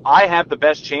case, I have the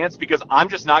best chance because I'm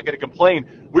just not going to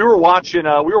complain. We were watching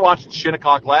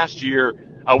Shinnecock last year.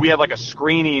 We had a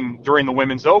screening during the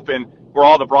Women's Open where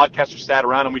all the broadcasters sat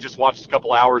around, and we just watched a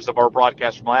couple hours of our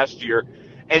broadcast from last year.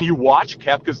 And you watch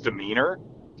Koepka's demeanor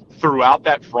throughout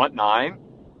that front nine,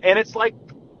 and it's like,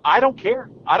 I don't care.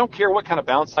 I don't care what kind of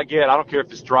bounce I get. I don't care if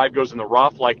this drive goes in the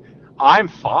rough. I'm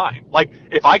fine.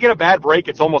 If I get a bad break,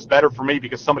 it's almost better for me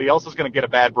because somebody else is going to get a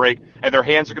bad break, and their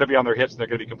hands are going to be on their hips, and they're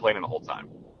going to be complaining the whole time.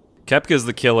 Koepka's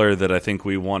the killer that I think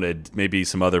we wanted maybe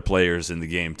some other players in the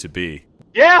game to be.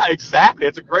 Yeah, exactly.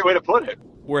 It's a great way to put it.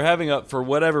 For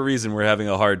whatever reason, we're having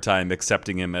a hard time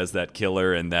accepting him as that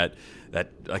killer and that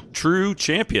true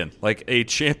champion, a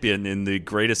champion in the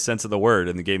greatest sense of the word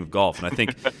in the game of golf. And I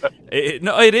think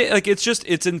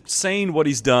it's insane what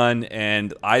he's done.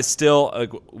 And I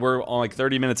still, we're on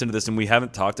 30 minutes into this, and we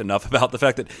haven't talked enough about the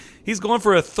fact that he's going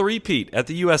for a three-peat at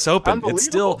the U.S. Open. It's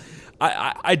still,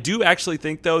 I do actually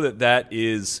think though that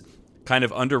is kind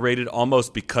of underrated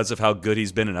almost because of how good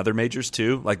he's been in other majors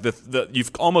too. You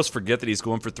almost forget that he's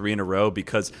going for three in a row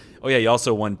because, he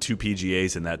also won 2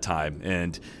 PGAs in that time,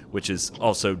 and which is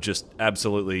also just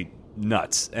absolutely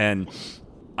nuts. And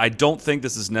I don't think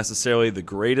this is necessarily the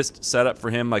greatest setup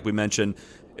for him. Like we mentioned,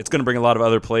 it's going to bring a lot of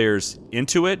other players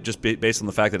into it just based on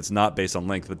the fact that it's not based on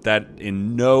length, but that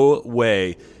in no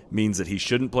way means that he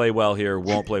shouldn't play well here,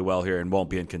 won't play well here, and won't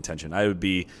be in contention. I would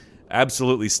be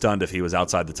absolutely stunned if he was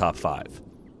outside the top 5.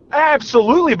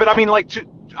 Absolutely, but I mean,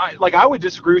 I would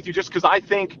disagree with you just because I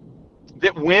think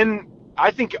that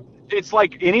it's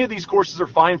like any of these courses are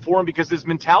fine for him because his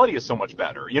mentality is so much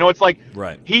better. It's like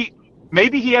right.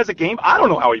 Maybe he has a game. I don't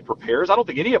know how he prepares. I don't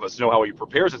think any of us know how he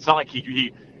prepares. It's not like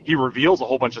he reveals a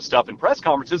whole bunch of stuff in press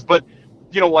conferences, but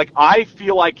I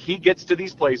feel like he gets to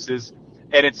these places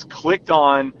and it's clicked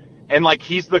on, and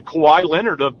he's the Kawhi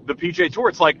Leonard of the PGA Tour.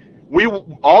 It's like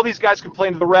all these guys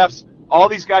complain to the refs, all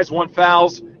these guys want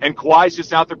fouls, and Kawhi's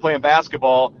just out there playing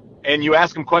basketball, and you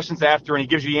ask him questions after, and he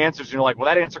gives you answers, and you're like,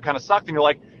 well, that answer kind of sucked, and you're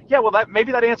like, yeah, well,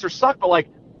 maybe that answer sucked, but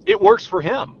it works for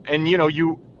him. And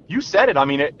you said it. I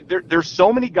mean, there's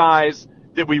so many guys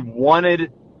that we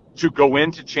wanted to go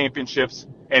into championships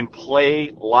and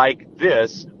play like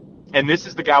this, and this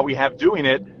is the guy we have doing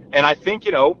it. And I think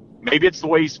maybe it's the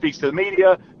way he speaks to the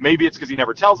media. Maybe it's because he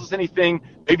never tells us anything.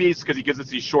 Maybe it's because he gives us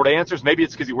these short answers. Maybe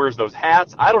it's because he wears those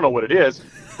hats. I don't know what it is.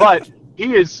 But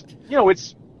he is,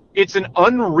 it's an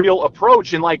unreal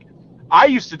approach. And, I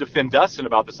used to defend Dustin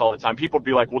about this all the time. People would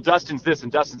be like, well, Dustin's this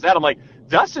and Dustin's that. I'm like,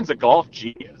 Dustin's a golf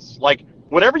genius.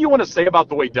 Whatever you want to say about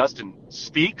the way Dustin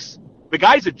speaks, the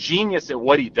guy's a genius at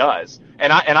what he does.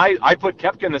 And I put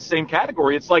Koepka in the same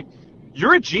category. It's like,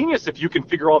 you're a genius if you can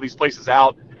figure all these places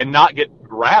out and not get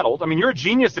rattled. I mean, you're a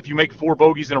genius if you make 4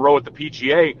 bogeys in a row at the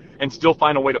PGA and still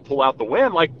find a way to pull out the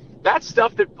win. That's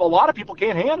stuff that a lot of people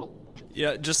can't handle.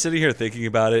 Yeah, just sitting here thinking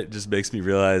about it just makes me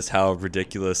realize how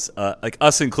ridiculous,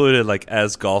 us included,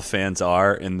 as golf fans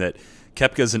are, in that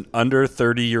Koepka's an under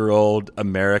 30-year-old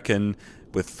American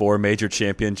with 4 major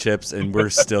championships, and we're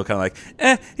still kind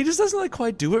of he just doesn't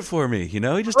quite do it for me, He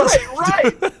just doesn't.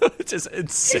 Right. It's just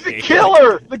insane. He's a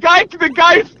killer. The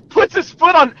guy puts his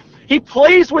foot on. He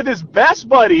plays with his best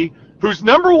buddy, who's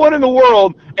number 1 in the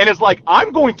world, and is like,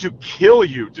 I'm going to kill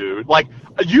you, dude.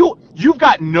 you've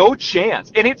got no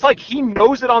chance. And it's like he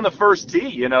knows it on the first tee,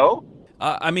 you know?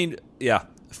 I mean, yeah.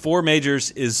 4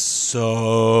 majors is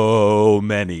so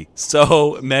many.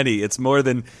 It's more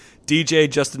than DJ,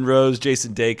 Justin Rose,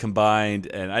 Jason Day combined.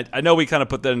 And I know we kind of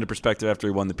put that into perspective after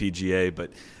he won the PGA,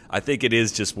 but I think it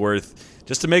is just worth,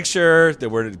 just to make sure that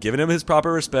we're giving him his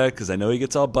proper respect, because I know he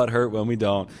gets all butthurt when we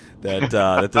don't,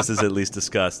 that this is at least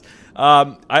discussed.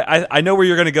 I know where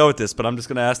you're going to go with this, but I'm just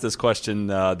going to ask this question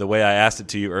the way I asked it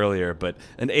to you earlier. But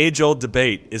an age-old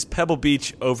debate, is Pebble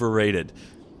Beach overrated?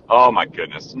 Oh, my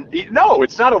goodness. No,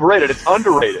 it's not overrated. It's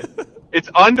underrated. It's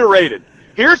underrated.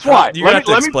 Here's why. You have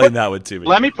to explain that one to me.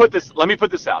 Let me put this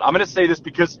out. I'm going to say this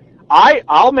because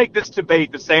I'll make this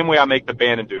debate the same way I make the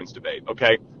Bandon Dunes debate,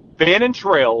 okay? Bandon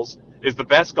Trails is the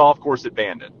best golf course at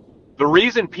Bandon. The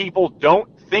reason people don't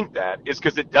think that is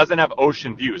because it doesn't have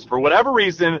ocean views. For whatever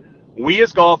reason, we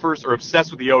as golfers are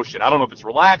obsessed with the ocean. I don't know if it's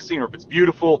relaxing or if it's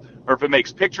beautiful or if it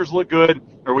makes pictures look good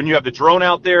or when you have the drone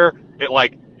out there,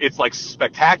 it's like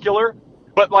spectacular.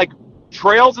 But like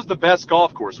Trails is the best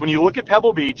golf course. When you look at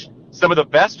Pebble Beach, some of the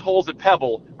best holes at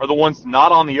Pebble are the ones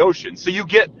not on the ocean. So you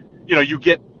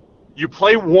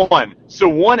play one. So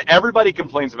one, everybody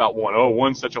complains about one. Oh,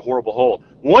 one's such a horrible hole.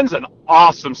 One's an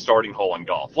awesome starting hole in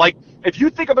golf. Like, if you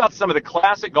think about some of the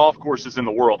classic golf courses in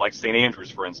the world, like St.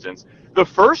 Andrews, for instance, the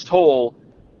first hole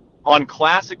on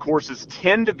classic courses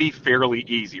tend to be fairly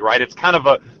easy, right? It's kind of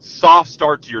a soft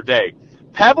start to your day.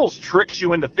 Pebbles tricks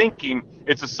you into thinking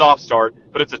it's a soft start,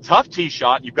 but it's a tough tee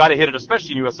shot. You've got to hit it,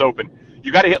 especially in U.S. Open.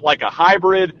 You got to hit like a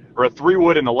hybrid or a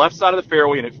 3-wood in the left side of the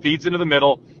fairway, and it feeds into the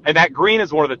middle. And that green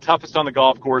is one of the toughest on the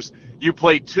golf course. You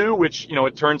play 2, which,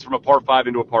 it turns from a par 5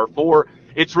 into a par 4.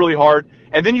 It's really hard.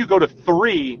 And then you go to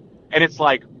 3, and it's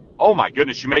like, oh my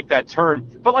goodness, you make that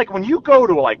turn. But like when you go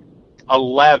to like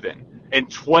 11 and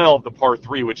 12, the par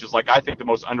 3, which is like, I think the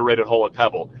most underrated hole at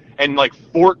Pebble, and like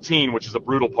 14, which is a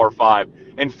brutal par 5,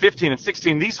 and 15 and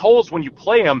 16, these holes, when you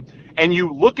play them and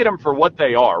you look at them for what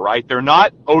they are, right? They're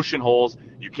not ocean holes.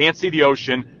 You can't see the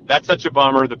ocean. That's such a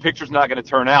bummer. The picture's not going to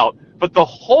turn out. But the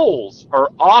holes are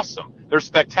awesome. They're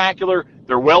spectacular.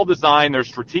 They're well designed. They're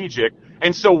strategic.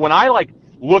 And so when I like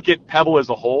look at Pebble as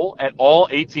a whole, at all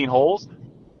 18 holes,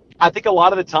 I think a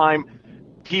lot of the time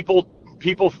people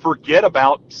forget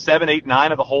about 7, 8,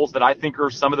 9 of the holes that I think are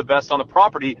some of the best on the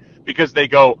property because they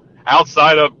go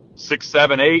outside of 6,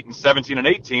 7, 8, and 17 and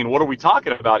 18. What are we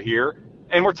talking about here?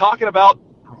 And we're talking about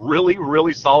really,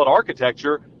 really solid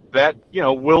architecture that,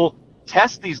 will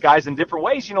test these guys in different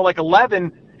ways. Like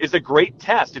 11 is a great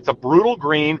test. It's a brutal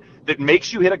green that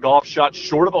makes you hit a golf shot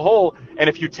short of the hole. And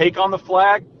if you take on the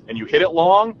flag and you hit it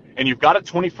long and you've got a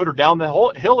 20-footer down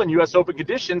the hill in U.S. Open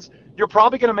conditions, you're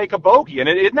probably going to make a bogey. And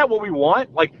isn't that what we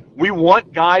want? Like, we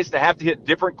want guys to have to hit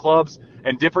different clubs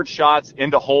and different shots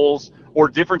into holes or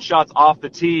different shots off the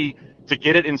tee to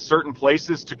get it in certain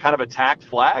places to kind of attack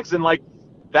flags. And, like,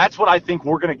 that's what I think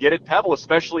we're going to get at Pebble,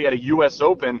 especially at a U.S.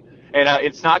 Open. And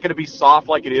it's not going to be soft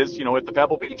like it is, at the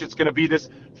Pebble Beach. It's going to be this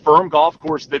firm golf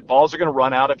course that balls are going to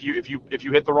run out if you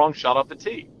hit the wrong shot off the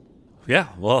tee. Yeah,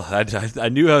 well, I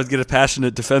knew I would get a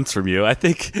passionate defense from you. I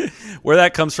think where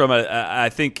that comes from, I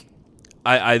think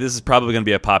this is probably going to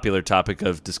be a popular topic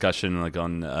of discussion, like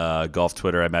on golf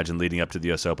Twitter, I imagine, leading up to the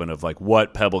U.S. Open, of like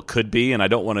what Pebble could be. And I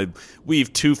don't want to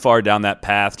weave too far down that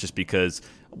path just because,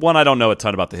 one, I don't know a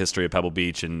ton about the history of Pebble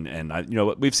Beach, and I,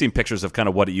 we've seen pictures of kind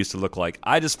of what it used to look like.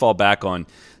 I just fall back on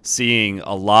seeing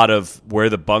a lot of where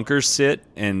the bunkers sit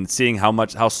and seeing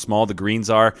how small the greens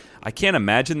are. I can't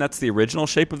imagine that's the original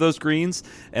shape of those greens,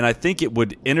 and I think it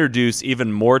would introduce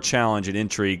even more challenge and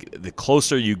intrigue the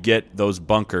closer you get those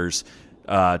bunkers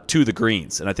to the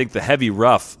greens. And I think the heavy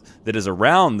rough that is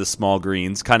around the small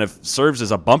greens kind of serves as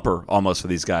a bumper almost for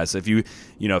these guys. So if you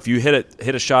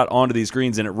hit a shot onto these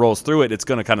greens and it rolls through it, it's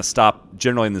going to kind of stop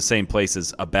generally in the same place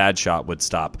as a bad shot would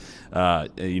stop,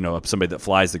 somebody that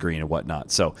flies the green and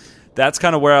whatnot. So that's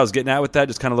kind of where I was getting at with that,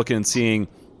 just kind of looking and seeing.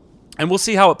 And we'll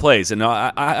see how it plays. And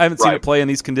I haven't seen it play in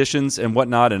these conditions and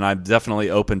whatnot, and I'm definitely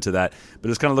open to that. But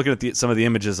just kind of looking at some of the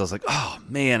images, I was like, oh,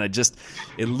 man,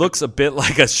 it looks a bit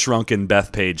like a shrunken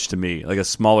Bethpage to me, like a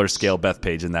smaller scale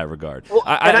Bethpage in that regard. Well,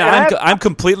 I'm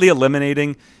completely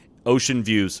eliminating ocean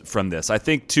views from this. I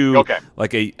think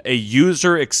like a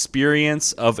user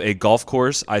experience of a golf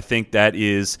course, I think that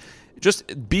is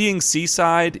just being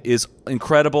seaside is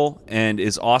incredible and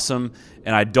is awesome.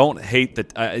 And I don't hate that,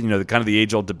 the kind of the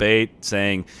age-old debate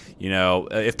saying,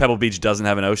 if Pebble Beach doesn't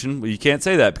have an ocean, well, you can't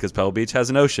say that because Pebble Beach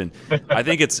has an ocean. I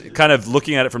think it's kind of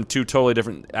looking at it from two totally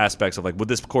different aspects of like, would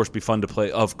this course be fun to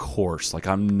play? Of course. Like,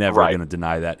 I'm never going to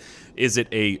deny that. Is it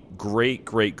a great,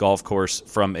 great golf course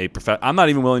from a professional? I'm not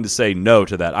even willing to say no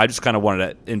to that. I just kind of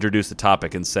wanted to introduce the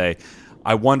topic and say,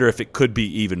 I wonder if it could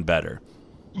be even better.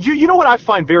 You know what I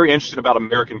find very interesting about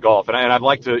American golf, and I'd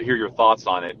like to hear your thoughts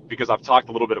on it because I've talked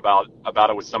a little bit about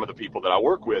it with some of the people that I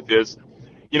work with, is,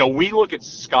 we look at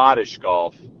Scottish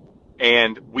golf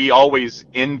and we always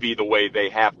envy the way they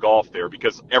have golf there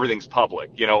because everything's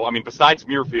public. Besides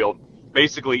Muirfield,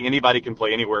 basically anybody can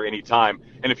play anywhere, anytime.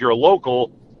 And if you're a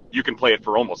local, you can play it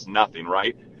for almost nothing,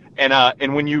 right?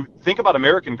 And when you think about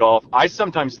American golf, I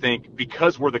sometimes think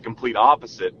because we're the complete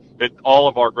opposite, that all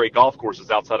of our great golf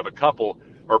courses outside of a couple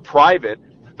are private,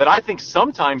 that I think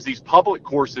sometimes these public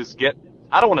courses get,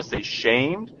 I don't want to say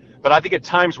shamed, but I think at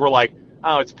times we're like,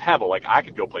 oh, it's Pebble. Like, I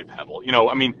could go play Pebble.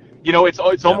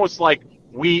 It's almost like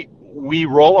we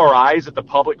roll our eyes at the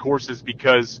public courses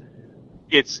because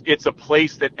it's a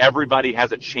place that everybody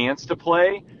has a chance to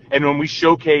play. And when we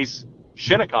showcase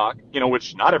Shinnecock,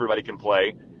 which not everybody can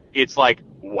play, it's like,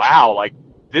 wow, like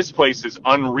this place is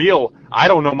unreal. I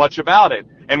don't know much about it.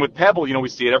 And with Pebble, we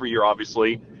see it every year,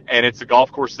 obviously. And it's a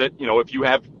golf course that, if you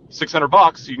have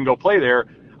 $600, you can go play there.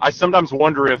 I sometimes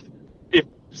wonder if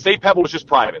say Pebble was just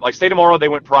private, like say tomorrow they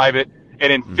went private,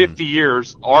 and in 50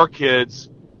 years, our kids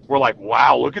were like,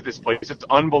 wow, look at this place. It's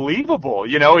unbelievable.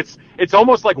 It's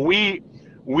almost like we're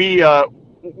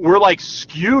like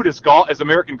skewed as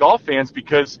American golf fans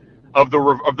because of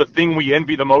the thing we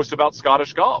envy the most about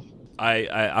Scottish golf.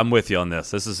 I'm with you on this.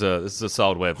 This is a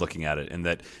solid way of looking at it. In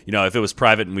that, if it was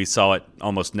private and we saw it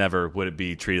almost never, would it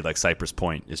be treated like Cypress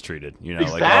Point is treated?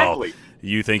 Exactly. Like, oh,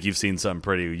 you think you've seen something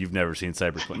pretty, you've never seen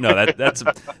Cypress Point. No, that's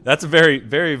a very,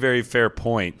 very, very fair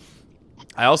point.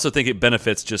 I also think it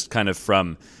benefits just kind of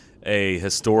from a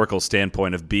historical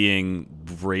standpoint of being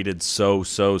rated so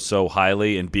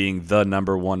highly and being the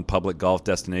number one public golf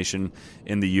destination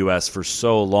in the U.S. for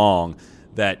so long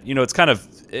that, it's kind of,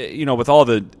 with all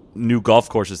the new golf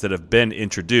courses that have been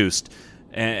introduced,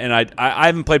 and I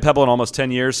haven't played Pebble in almost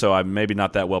 10 years, so I'm maybe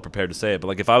not that well prepared to say it, but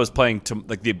like if I was playing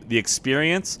the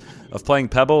experience of playing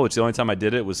Pebble, which the only time I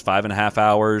did it was 5.5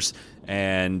 hours,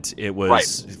 and it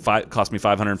was cost me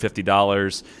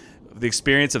 $550. The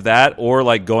experience of that, or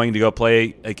like going to go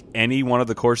play like any one of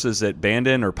the courses at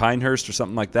Bandon or Pinehurst or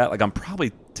something like that, like I'm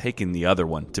probably taking the other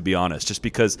one, to be honest, just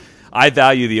because I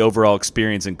value the overall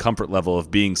experience and comfort level of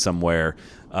being somewhere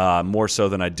more so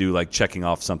than I do like checking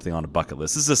off something on a bucket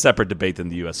list. This is a separate debate than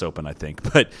the U.S. Open, I think,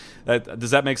 but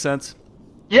does that make sense?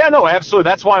 Yeah, no, absolutely.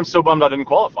 That's why I'm so bummed I didn't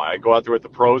qualify. I'd go out there with the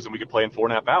pros and we could play in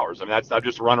 4.5 hours. I'd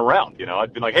just run around,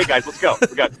 I'd be like, hey guys, let's go.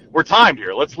 We're timed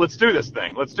here. Let's do this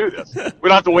thing. Let's do this. We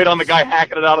don't have to wait on the guy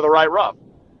hacking it out of the right rough.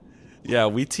 Yeah,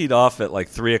 we teed off at like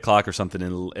 3:00 or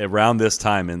something around this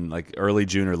time in like early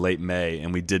June or late May,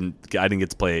 and I didn't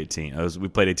get to play 18. We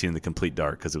played 18 in the complete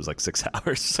dark because it was like 6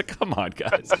 hours. It's like, come on,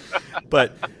 guys.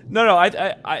 But no,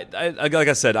 I like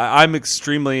I said, I'm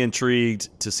extremely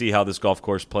intrigued to see how this golf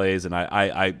course plays, and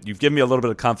you've given me a little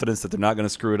bit of confidence that they're not going to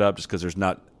screw it up, just because there's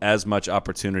not as much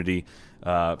opportunity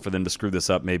for them to screw this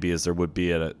up, maybe as there would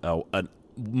be at a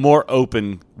more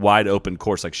wide open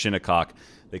course like Shinnecock.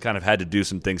 They kind of had to do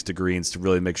some things to greens to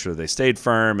really make sure they stayed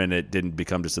firm and it didn't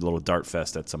become just a little dart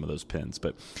fest at some of those pins.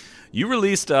 But you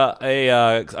released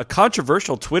a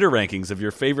controversial Twitter rankings of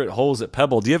your favorite holes at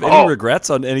Pebble. Do you have any regrets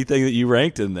on anything that you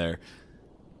ranked in there?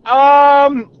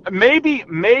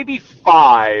 Maybe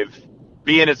 5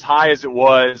 being as high as it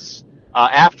was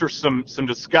after some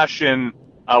discussion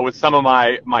with some of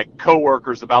my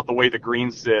coworkers about the way the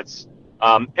green sits.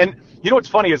 And what's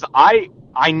funny is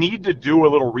I need to do a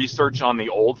little research on the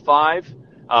old 5.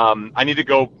 I need to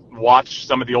go watch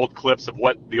some of the old clips of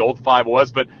what the old 5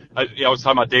 was. But I was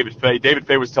talking about David Fay. David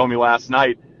Fay was telling me last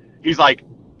night, he's like,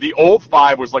 the old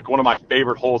 5 was like one of my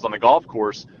favorite holes on the golf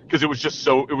course because it was just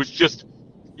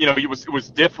it was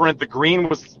different. The green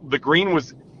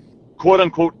was quote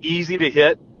unquote easy to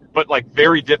hit, but like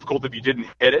very difficult if you didn't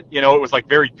hit it. It was like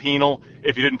very penal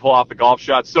if you didn't pull off the golf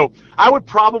shot. So I would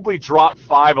probably drop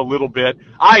 5 a little bit.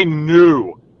 I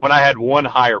knew when I had 1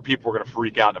 higher, people were going to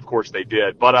freak out, and of course they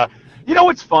did. But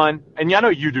it's fun, and I know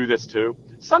you do this too.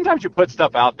 Sometimes you put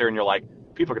stuff out there, and you're like,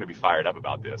 people are going to be fired up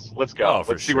about this. Let's go.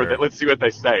 Let's see what they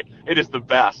say. It is the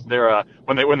best. They're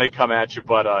when they come at you.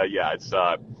 But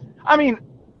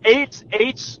it's.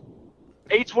 Eight's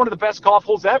eight's one of the best golf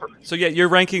holes ever. So yeah, your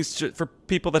rankings for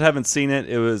people that haven't seen it,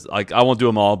 it was like, I won't do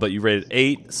them all, but you rated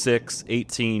 8, 6,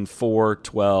 18, 4,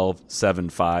 12, 7,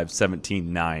 5,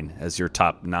 17, 9 as your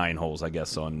top 9 holes, I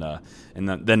guess, on and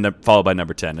then followed by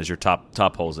number 10 as your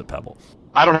top holes at Pebble.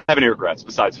 I don't have any regrets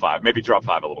besides 5. Maybe drop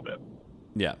 5 a little bit.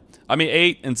 Yeah. I mean,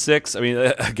 8 and 6, I mean,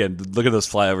 again, look at those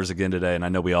flyovers again today, and I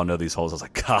know we all know these holes. I was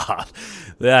like, God,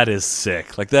 that is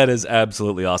sick. Like, that is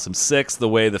absolutely awesome. 6, the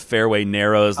way the fairway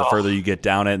narrows, the further you get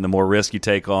down it and the more risk you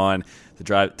take on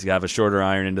to have a shorter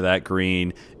iron into that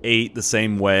green. 8, the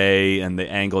same way, and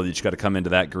the angle that you got to come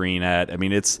into that green at. I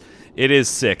mean, it is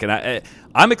sick, and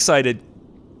I'm excited.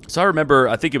 So I remember,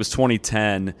 I think it was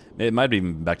 2010, it might have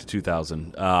even been back to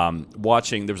 2000,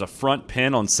 watching, there was a front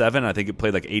pin on 7, I think it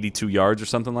played like 82 yards or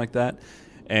something like that,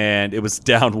 and it was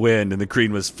downwind and the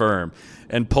green was firm.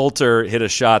 And Poulter hit a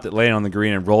shot that landed on the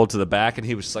green and rolled to the back, and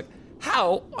he was just like,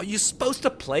 how are you supposed to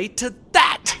play to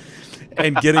that?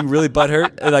 And getting really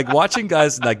butthurt, and like watching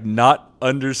guys like not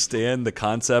understand the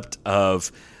concept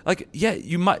of, like, yeah,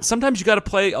 sometimes you got to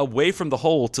play away from the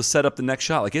hole to set up the next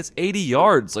shot. Like, it's 80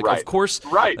 yards. Like, of course,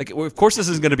 like, of course, this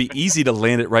isn't going to be easy to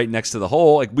land it right next to the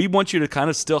hole. Like, we want you to kind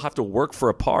of still have to work for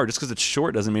a par. Just because it's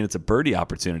short doesn't mean it's a birdie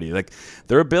opportunity. Like,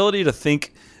 their ability to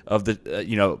think of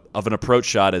the of an approach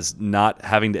shot as not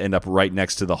having to end up right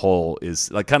next to the hole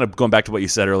is like kind of going back to what you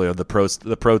said earlier, the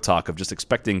pro talk of just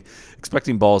expecting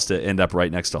balls to end up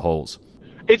right next to holes.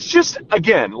 It's just,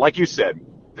 again, like you said,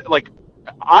 like,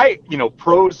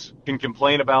 pros can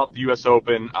complain about the U.S.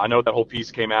 Open. I know that whole piece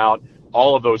came out,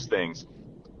 all of those things.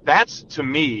 That's, to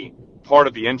me, part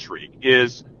of the intrigue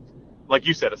is, like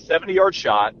you said, a 70-yard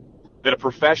shot that a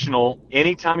professional,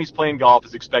 anytime he's playing golf,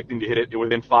 is expecting to hit it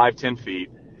within 5-10 feet,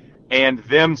 and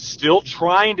them still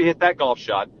trying to hit that golf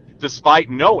shot despite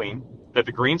knowing that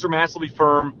the greens are massively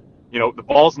firm, the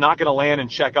ball's not going to land and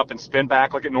check up and spin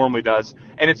back like it normally does,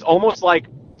 and it's almost like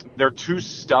they're too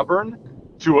stubborn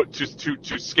to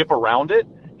skip around it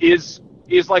is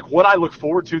like what I look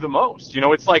forward to the most.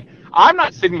 It's like, I'm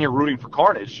not sitting here rooting for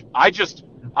carnage.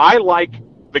 I like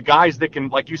the guys that can,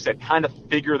 like you said, kind of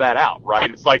figure that out,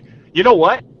 right? It's like, you know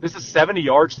what? This is 70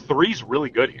 yards. 3's really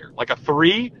good here. Like a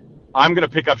 3, I'm going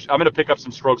to pick up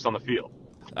some strokes on the field.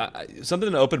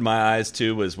 Something that opened my eyes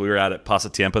too was we were out at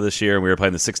Pasatiempo this year and we were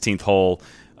playing the 16th hole.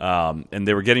 And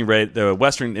they were getting ready. The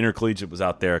Western Intercollegiate was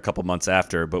out there a couple months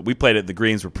after, but we played it. The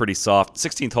greens were pretty soft.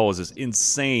 16th hole is this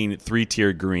insane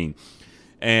 3-tiered green.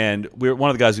 And one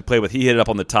of the guys we played with, he hit it up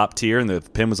on the top tier, and the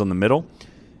pin was on the middle.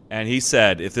 And he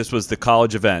said, if this was the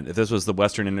college event, if this was the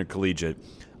Western Intercollegiate,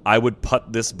 I would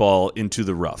putt this ball into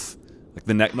the rough, like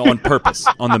the neck, on purpose,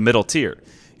 on the middle tier.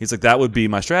 He's like, that would be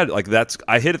my strategy. Like,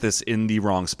 I hit this in the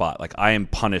wrong spot. Like, I am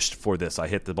punished for this. I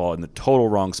hit the ball in the total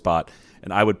wrong spot,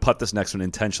 and I would putt this next one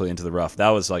intentionally into the rough. That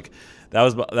was like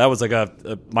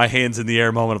a my hands in the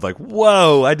air moment of like,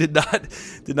 whoa! I did not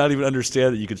even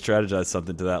understand that you could strategize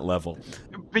something to that level.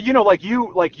 But you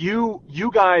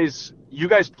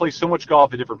guys play so much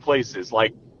golf at different places.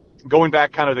 Like, going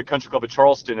back kind of to the Country Club at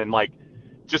Charleston and like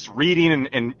just reading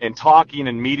and talking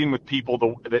and meeting with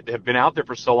people that have been out there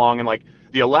for so long, and like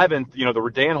the 11th, the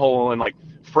Redan hole, and like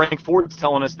Frank Ford's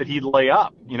telling us that he'd lay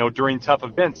up, during tough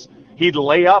events. He'd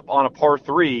lay up on a par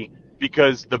 3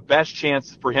 because the best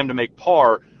chance for him to make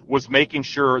par was making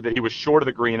sure that he was short of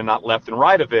the green and not left and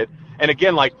right of it. And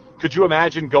again, like, could you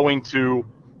imagine going to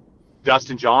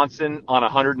Dustin Johnson on a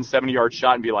 170-yard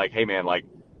shot and be like, hey, man, like,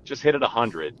 just hit it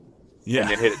 100 and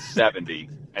then hit it 70,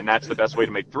 and that's the best way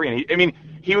to make 3? And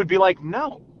he would be like,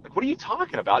 no, like, what are you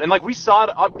talking about? And like, we saw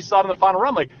it in the final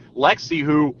round. Like, Lexi,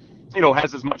 who,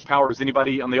 has as much power as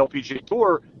anybody on the LPGA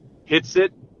Tour, hits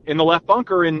it in the left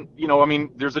bunker, and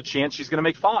there's a chance she's going to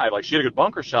make 5. Like, she had a good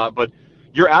bunker shot, but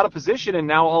you're out of position, and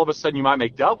now all of a sudden you might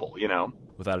make double.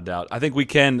 Without a doubt, I think we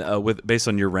can, based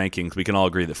on your rankings, we can all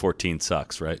agree that 14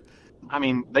 sucks, right?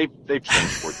 They've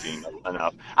changed 14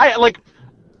 enough. I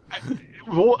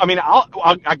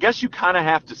guess you kind of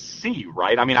have to see,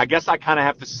 right? I guess I kind of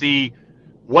have to see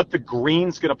what the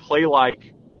green's going to play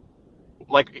like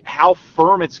how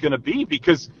firm it's going to be,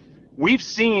 because we've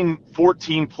seen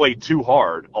 14 play too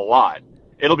hard a lot.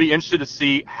 It'll be interesting to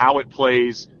see how it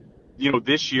plays,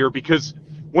 this year, because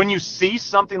when you see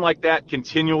something like that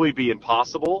continually be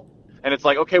impossible, and it's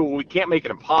like, okay, well, we can't make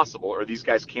it impossible, or these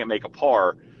guys can't make a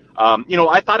par.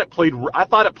 I thought it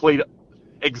played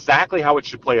exactly how it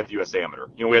should play at the U.S. Amateur.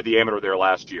 We had the Amateur there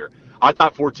last year. I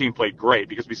thought 14 played great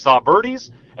because we saw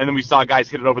birdies, and then we saw guys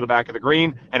hit it over the back of the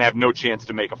green and have no chance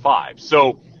to make a 5.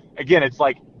 So, again, it's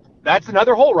like, that's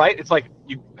another hole, right? It's like,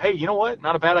 hey, you know what?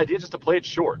 Not a bad idea just to play it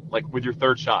short, like with your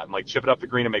third shot, and like chip it up the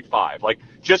green and make 5. Like,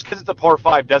 just because it's a par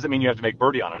 5 doesn't mean you have to make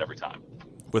birdie on it every time.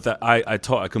 With that, I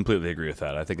completely agree with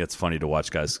that. I think it's funny to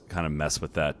watch guys kind of mess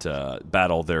with that,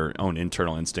 battle their own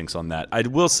internal instincts on that. I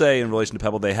will say, in relation to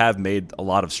Pebble, they have made a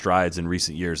lot of strides in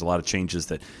recent years. A lot of changes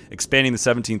that expanding the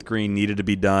 17th green needed to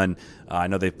be done. I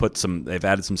know they've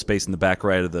added some space in the back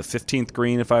right of the 15th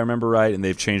green, if I remember right, and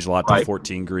they've changed a lot to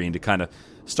 14 green to kind of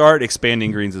start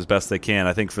expanding greens as best they can.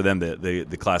 I think for them,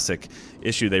 the classic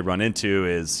issue they run into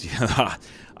is,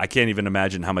 I can't even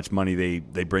imagine how much money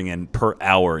they bring in per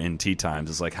hour in tee times.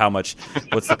 It's like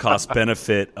what's the cost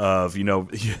benefit of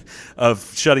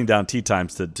of shutting down tee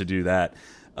times to do that.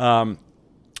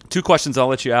 2 questions, I'll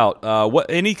let you out.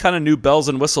 Any kind of new bells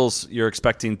and whistles you're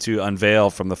expecting to unveil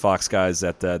from the Fox guys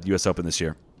at the U.S. Open this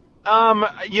year?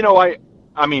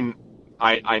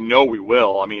 I know we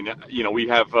will. I mean, we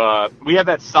have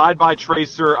that side by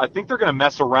tracer. I think they're going to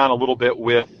mess around a little bit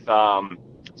with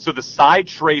so the side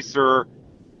tracer,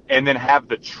 and then have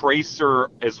the tracer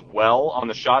as well on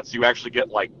the shot, so you actually get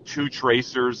like 2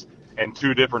 tracers and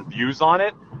 2 different views on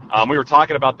it. We were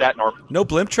talking about that in our no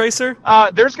blimp tracer.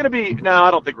 There's going to be I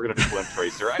don't think we're going to do blimp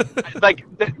tracer.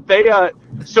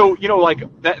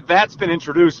 That's been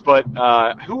introduced, but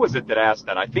who was it that asked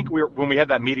that? I think when we had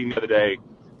that meeting the other day.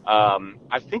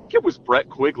 I think it was Brett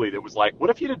Quigley that was like, "What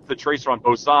if you did the tracer on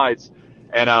both sides?"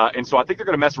 And so I think they're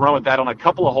going to mess around with that on a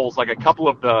couple of holes, like a couple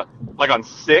of on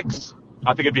 6.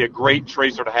 I think it'd be a great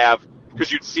tracer to have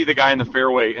because you'd see the guy in the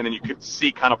fairway, and then you could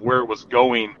see kind of where it was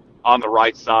going on the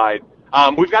right side.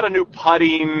 We've got a new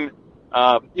putting.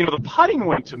 The putting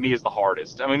one to me is the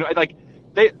hardest. I mean,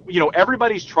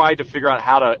 everybody's tried to figure out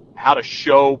how to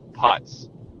show putts.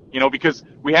 Because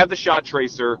we have the shot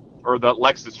tracer or the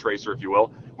Lexus tracer, if you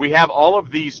will. We have all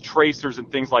of these tracers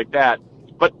and things like that,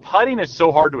 but putting is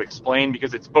so hard to explain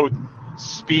because it's both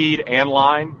speed and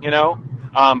line.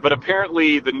 But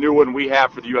apparently the new one we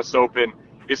have for the U.S. Open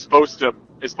is supposed to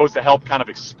help kind of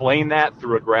explain that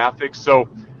through a graphic. So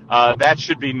that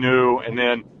should be new. And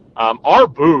then our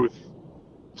booth.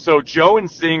 So Joe and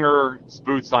Singer's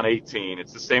booth's on 18.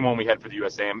 It's the same one we had for the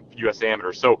U.S.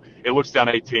 Amateur. So it looks down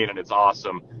 18 and it's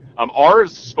awesome.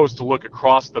 Ours is supposed to look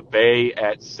across the bay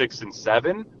at 6 and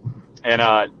 7, and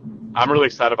I'm really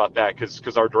excited about that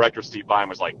because our director Steve Bine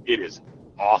was like, it is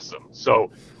awesome.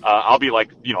 So I'll be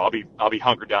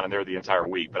hunkered down in there the entire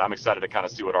week, but I'm excited to kind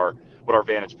of see what our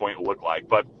vantage point will look like.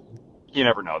 But you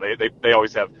never know. They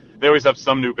always have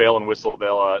some new bell and whistle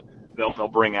they'll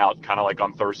bring out kind of like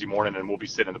on Thursday morning, and we'll be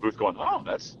sitting in the booth going, oh,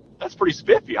 that's pretty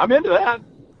spiffy. I'm into that.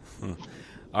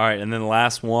 All right, and then the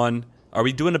last one. Are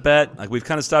we doing a bet? Like, we've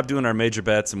kind of stopped doing our major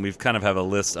bets, and we've kind of have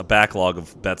a backlog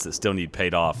of bets that still need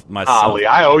paid off. Ollie,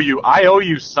 I owe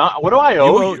you some. What do I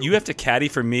owe you? You have to caddy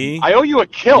for me. I owe you a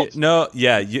kilt. And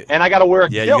I got to wear a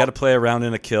kilt. Yeah, you got to play around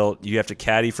in a kilt. You have to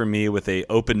caddy for me with a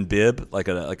open bib, like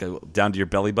a down to your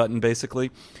belly button,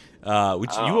 basically.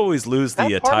 Which you always lose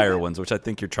the attire ones, which I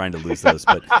think you're trying to lose those.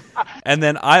 But and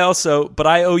then I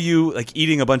owe you like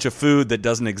eating a bunch of food that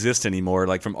doesn't exist anymore,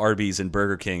 like from Arby's and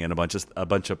Burger King and a bunch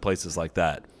of places like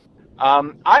that.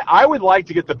 I would like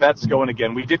to get the bets going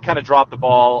again. We did kind of drop the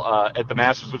ball at the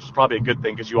Masters, which is probably a good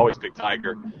thing because you always pick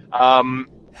Tiger. I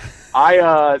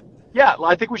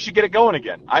think we should get it going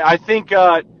again. I think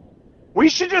we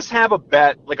should just have a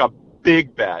bet, like a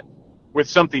big bet with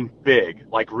something big,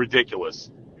 like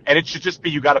ridiculous. And it should just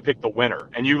be you got to pick the winner.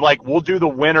 And we'll do the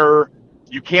winner.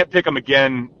 You can't pick them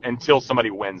again until somebody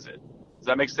wins it. Does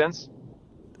that make sense?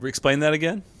 Explain that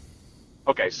again.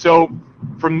 Okay, so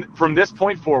from this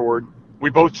point forward,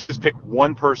 we both just pick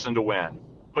one person to win.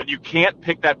 But you can't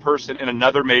pick that person in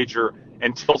another major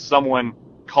until someone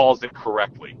calls it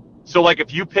correctly. So, like,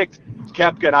 if you picked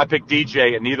Koepka and I picked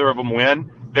DJ and neither of them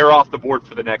win, they're off the board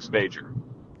for the next major.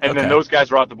 And then those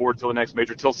guys are off the board till the next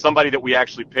major, till somebody that we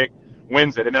actually pick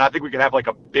wins it. And then I think we could have like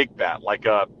a big bet, like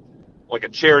a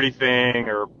charity thing,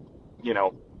 or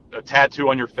a tattoo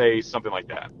on your face, something like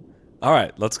that. All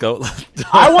right, let's go.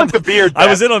 I want the beard bet. I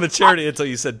was in on the charity until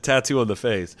you said tattoo on the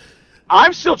face.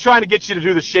 I'm still trying to get you to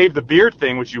do the shave the beard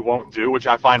thing, which you won't do, which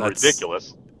I find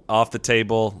ridiculous. Off the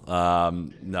table.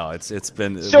 No, it's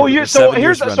been so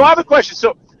I have a question.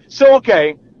 So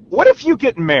okay, what if you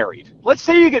get married? Let's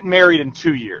say you get married in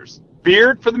 2 years.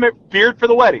 Beard for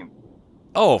the wedding.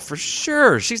 Oh, for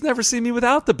sure. She's never seen me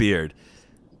without the beard.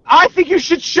 I think you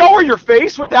should show her your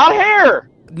face without hair.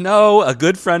 No, a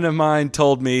good friend of mine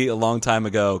told me a long time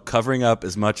ago, covering up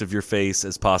as much of your face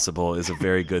as possible is a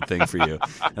very good thing for you.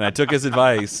 And I took his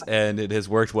advice, and it has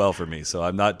worked well for me. So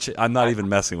I'm not even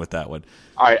messing with that one.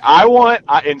 All right, I want,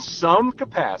 in some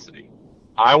capacity,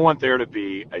 I want there to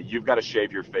be a you've got to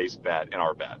shave your face bet in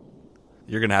our bet.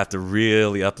 You're gonna have to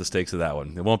really up the stakes of that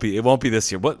one. It won't be this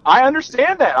year. What? I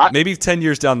understand that. Maybe 10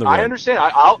 years down the road. I understand.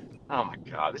 Oh my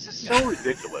God, this is so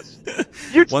ridiculous.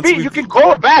 You can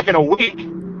grow it back in a week.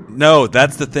 No,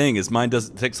 that's the thing. Is mine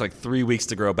takes like 3 weeks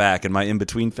to grow back, and my in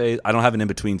between phase. I don't have an in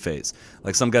between phase.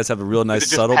 Like some guys have a real nice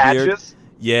subtle patches? beard.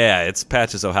 Yeah, it's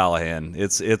Patches O'Hallahan.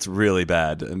 It's really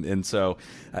bad, and so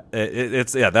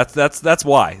that's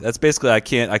why. That's basically I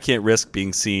can't risk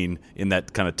being seen in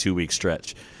that kind of 2 week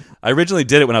stretch. I originally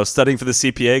did it when I was studying for the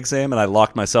CPA exam, and I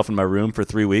locked myself in my room for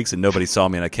 3 weeks, and nobody saw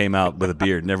me, and I came out with a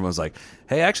beard, and everyone was like,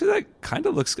 "Hey, actually, that kind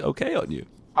of looks okay on you."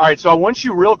 All right, so I want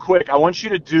you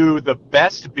to do the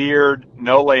best beard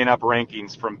no laying up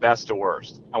rankings from best to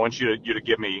worst. I want you to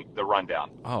give me the rundown.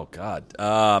 Oh God,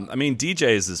 I mean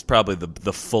DJ's is probably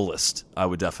the fullest. I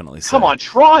would definitely say. Come on,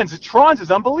 Tron's is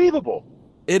unbelievable.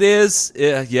 It is,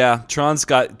 yeah. Tron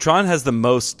has the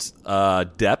most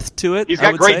depth to it. He's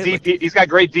got great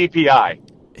DPI.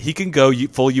 He can go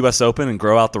full U.S. Open and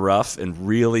grow out the rough and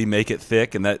really make it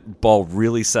thick, and that ball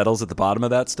really settles at the bottom of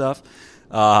that stuff.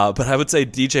 But I would say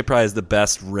DJ probably has the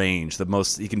best range, the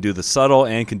most. He can do the subtle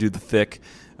and can do the thick.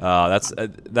 That's.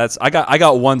 I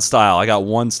got one style. I got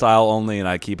one style only, and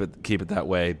I keep it that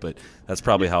way. But that's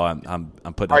probably how I'm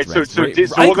putting. All right,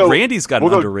 so Randy's got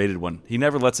an underrated one. He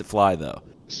never lets it fly though.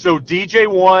 So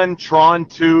DJ 1, Tron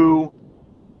 2,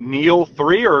 Neil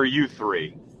 3, or are you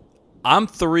 3? I'm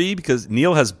 3 because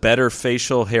Neil has better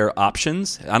facial hair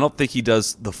options. I don't think he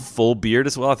does the full beard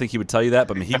as well. I think he would tell you that,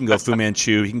 but I mean, he can go Fu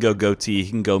Manchu, he can go goatee, he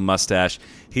can go mustache.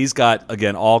 He's got,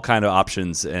 again, all kind of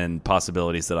options and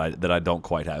possibilities that I don't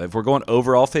quite have. If we're going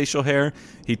overall facial hair,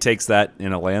 he takes that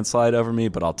in a landslide over me,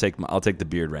 but I'll take the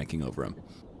beard ranking over him.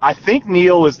 I think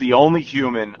Neil is the only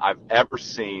human I've ever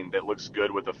seen that looks good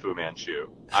with a Fu Manchu.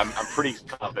 I'm pretty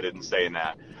confident in saying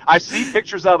that. I see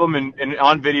pictures of him and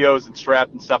on videos and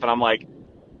strapped and stuff, and I'm like,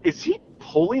 is he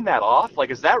pulling that off?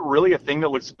 Like, is that really a thing that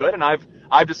looks good? And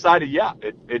I've decided, yeah,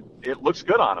 it looks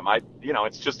good on him.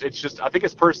 It's just I think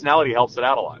his personality helps it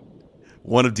out a lot.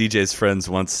 One of DJ's friends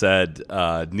once said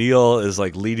Neil is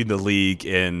like leading the league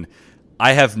in.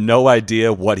 I have no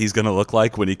idea what he's going to look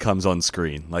like when he comes on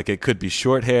screen. Like, it could be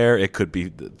short hair, it could be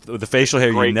the facial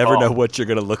hair. You never know what you're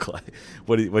going to look like,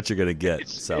 what you're going to get.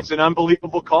 It's an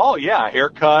unbelievable call. Yeah,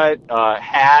 haircut,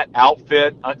 hat,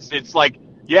 outfit. It's like,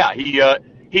 yeah,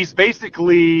 he's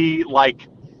basically like,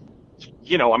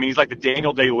 he's like the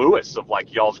Daniel Day-Lewis of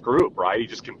like y'all's group, right? He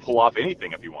just can pull off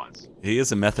anything if he wants. He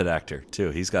is a method actor too.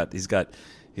 He's got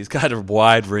a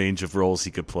wide range of roles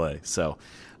he could play. So.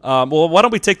 Well, why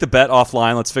don't we take the bet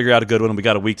offline? Let's figure out a good one. We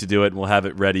got a week to do it, and we'll have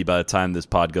it ready by the time this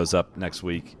pod goes up next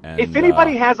week. And, if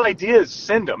anybody has ideas,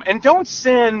 send them. And don't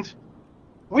send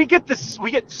 – we get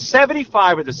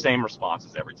 75 of the same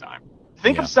responses every time.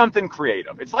 Think of something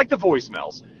creative. It's like the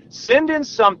voicemails. Send in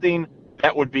something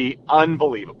that would be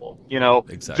unbelievable.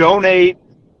 Exactly. Donate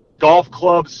golf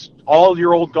clubs, all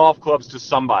your old golf clubs to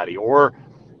somebody, or,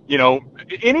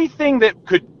 anything that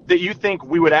you think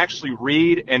we would actually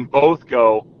read and both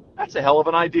go, that's a hell of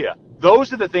an idea.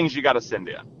 Those are the things you got to send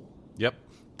in. Yep.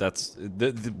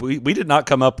 We did not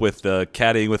come up with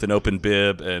caddying with an open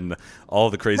bib and all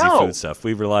the crazy food stuff.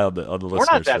 We rely on the listeners. We're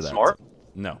not that for that. smart.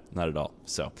 No, not at all.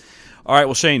 So, all right.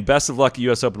 Well, Shane, best of luck at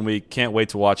U.S. Open week. Can't wait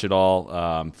to watch it all.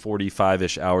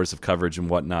 45-ish hours of coverage and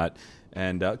whatnot.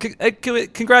 And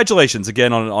congratulations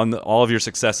again on all of your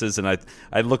successes. And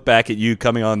I look back at you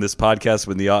coming on this podcast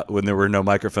when there were no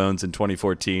microphones in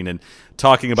 2014 and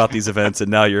talking about these events, and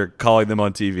now you're calling them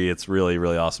on TV. It's really,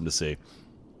 really awesome to see.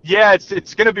 Yeah,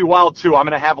 it's going to be wild too. I'm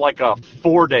going to have like a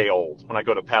 4-day-old when I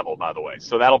go to Pebble, by the way.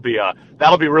 So that'll be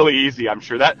really easy. I'm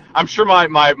sure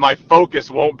my focus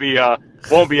won't be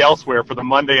elsewhere for the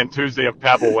Monday and Tuesday of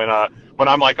Pebble when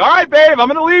I'm like, all right, babe, I'm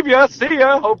going to leave you. See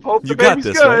ya. Hope the baby's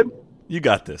good. Right? You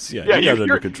got this. Yeah, you got it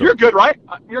under control. You're good, right?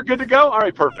 You're good to go? All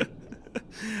right, perfect.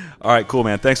 All right, cool,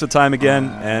 man. Thanks for the time again,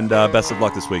 and best of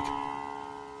luck this week.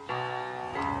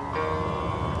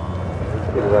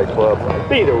 Be the right club.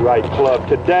 Be the right club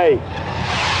today.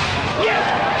 Yes!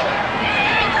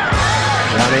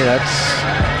 Johnny, that's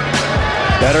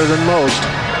better than most.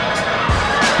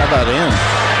 How about in?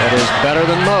 That is better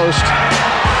than most.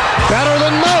 Better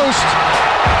than most!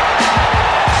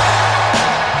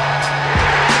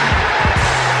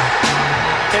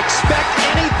 Expect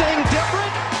anything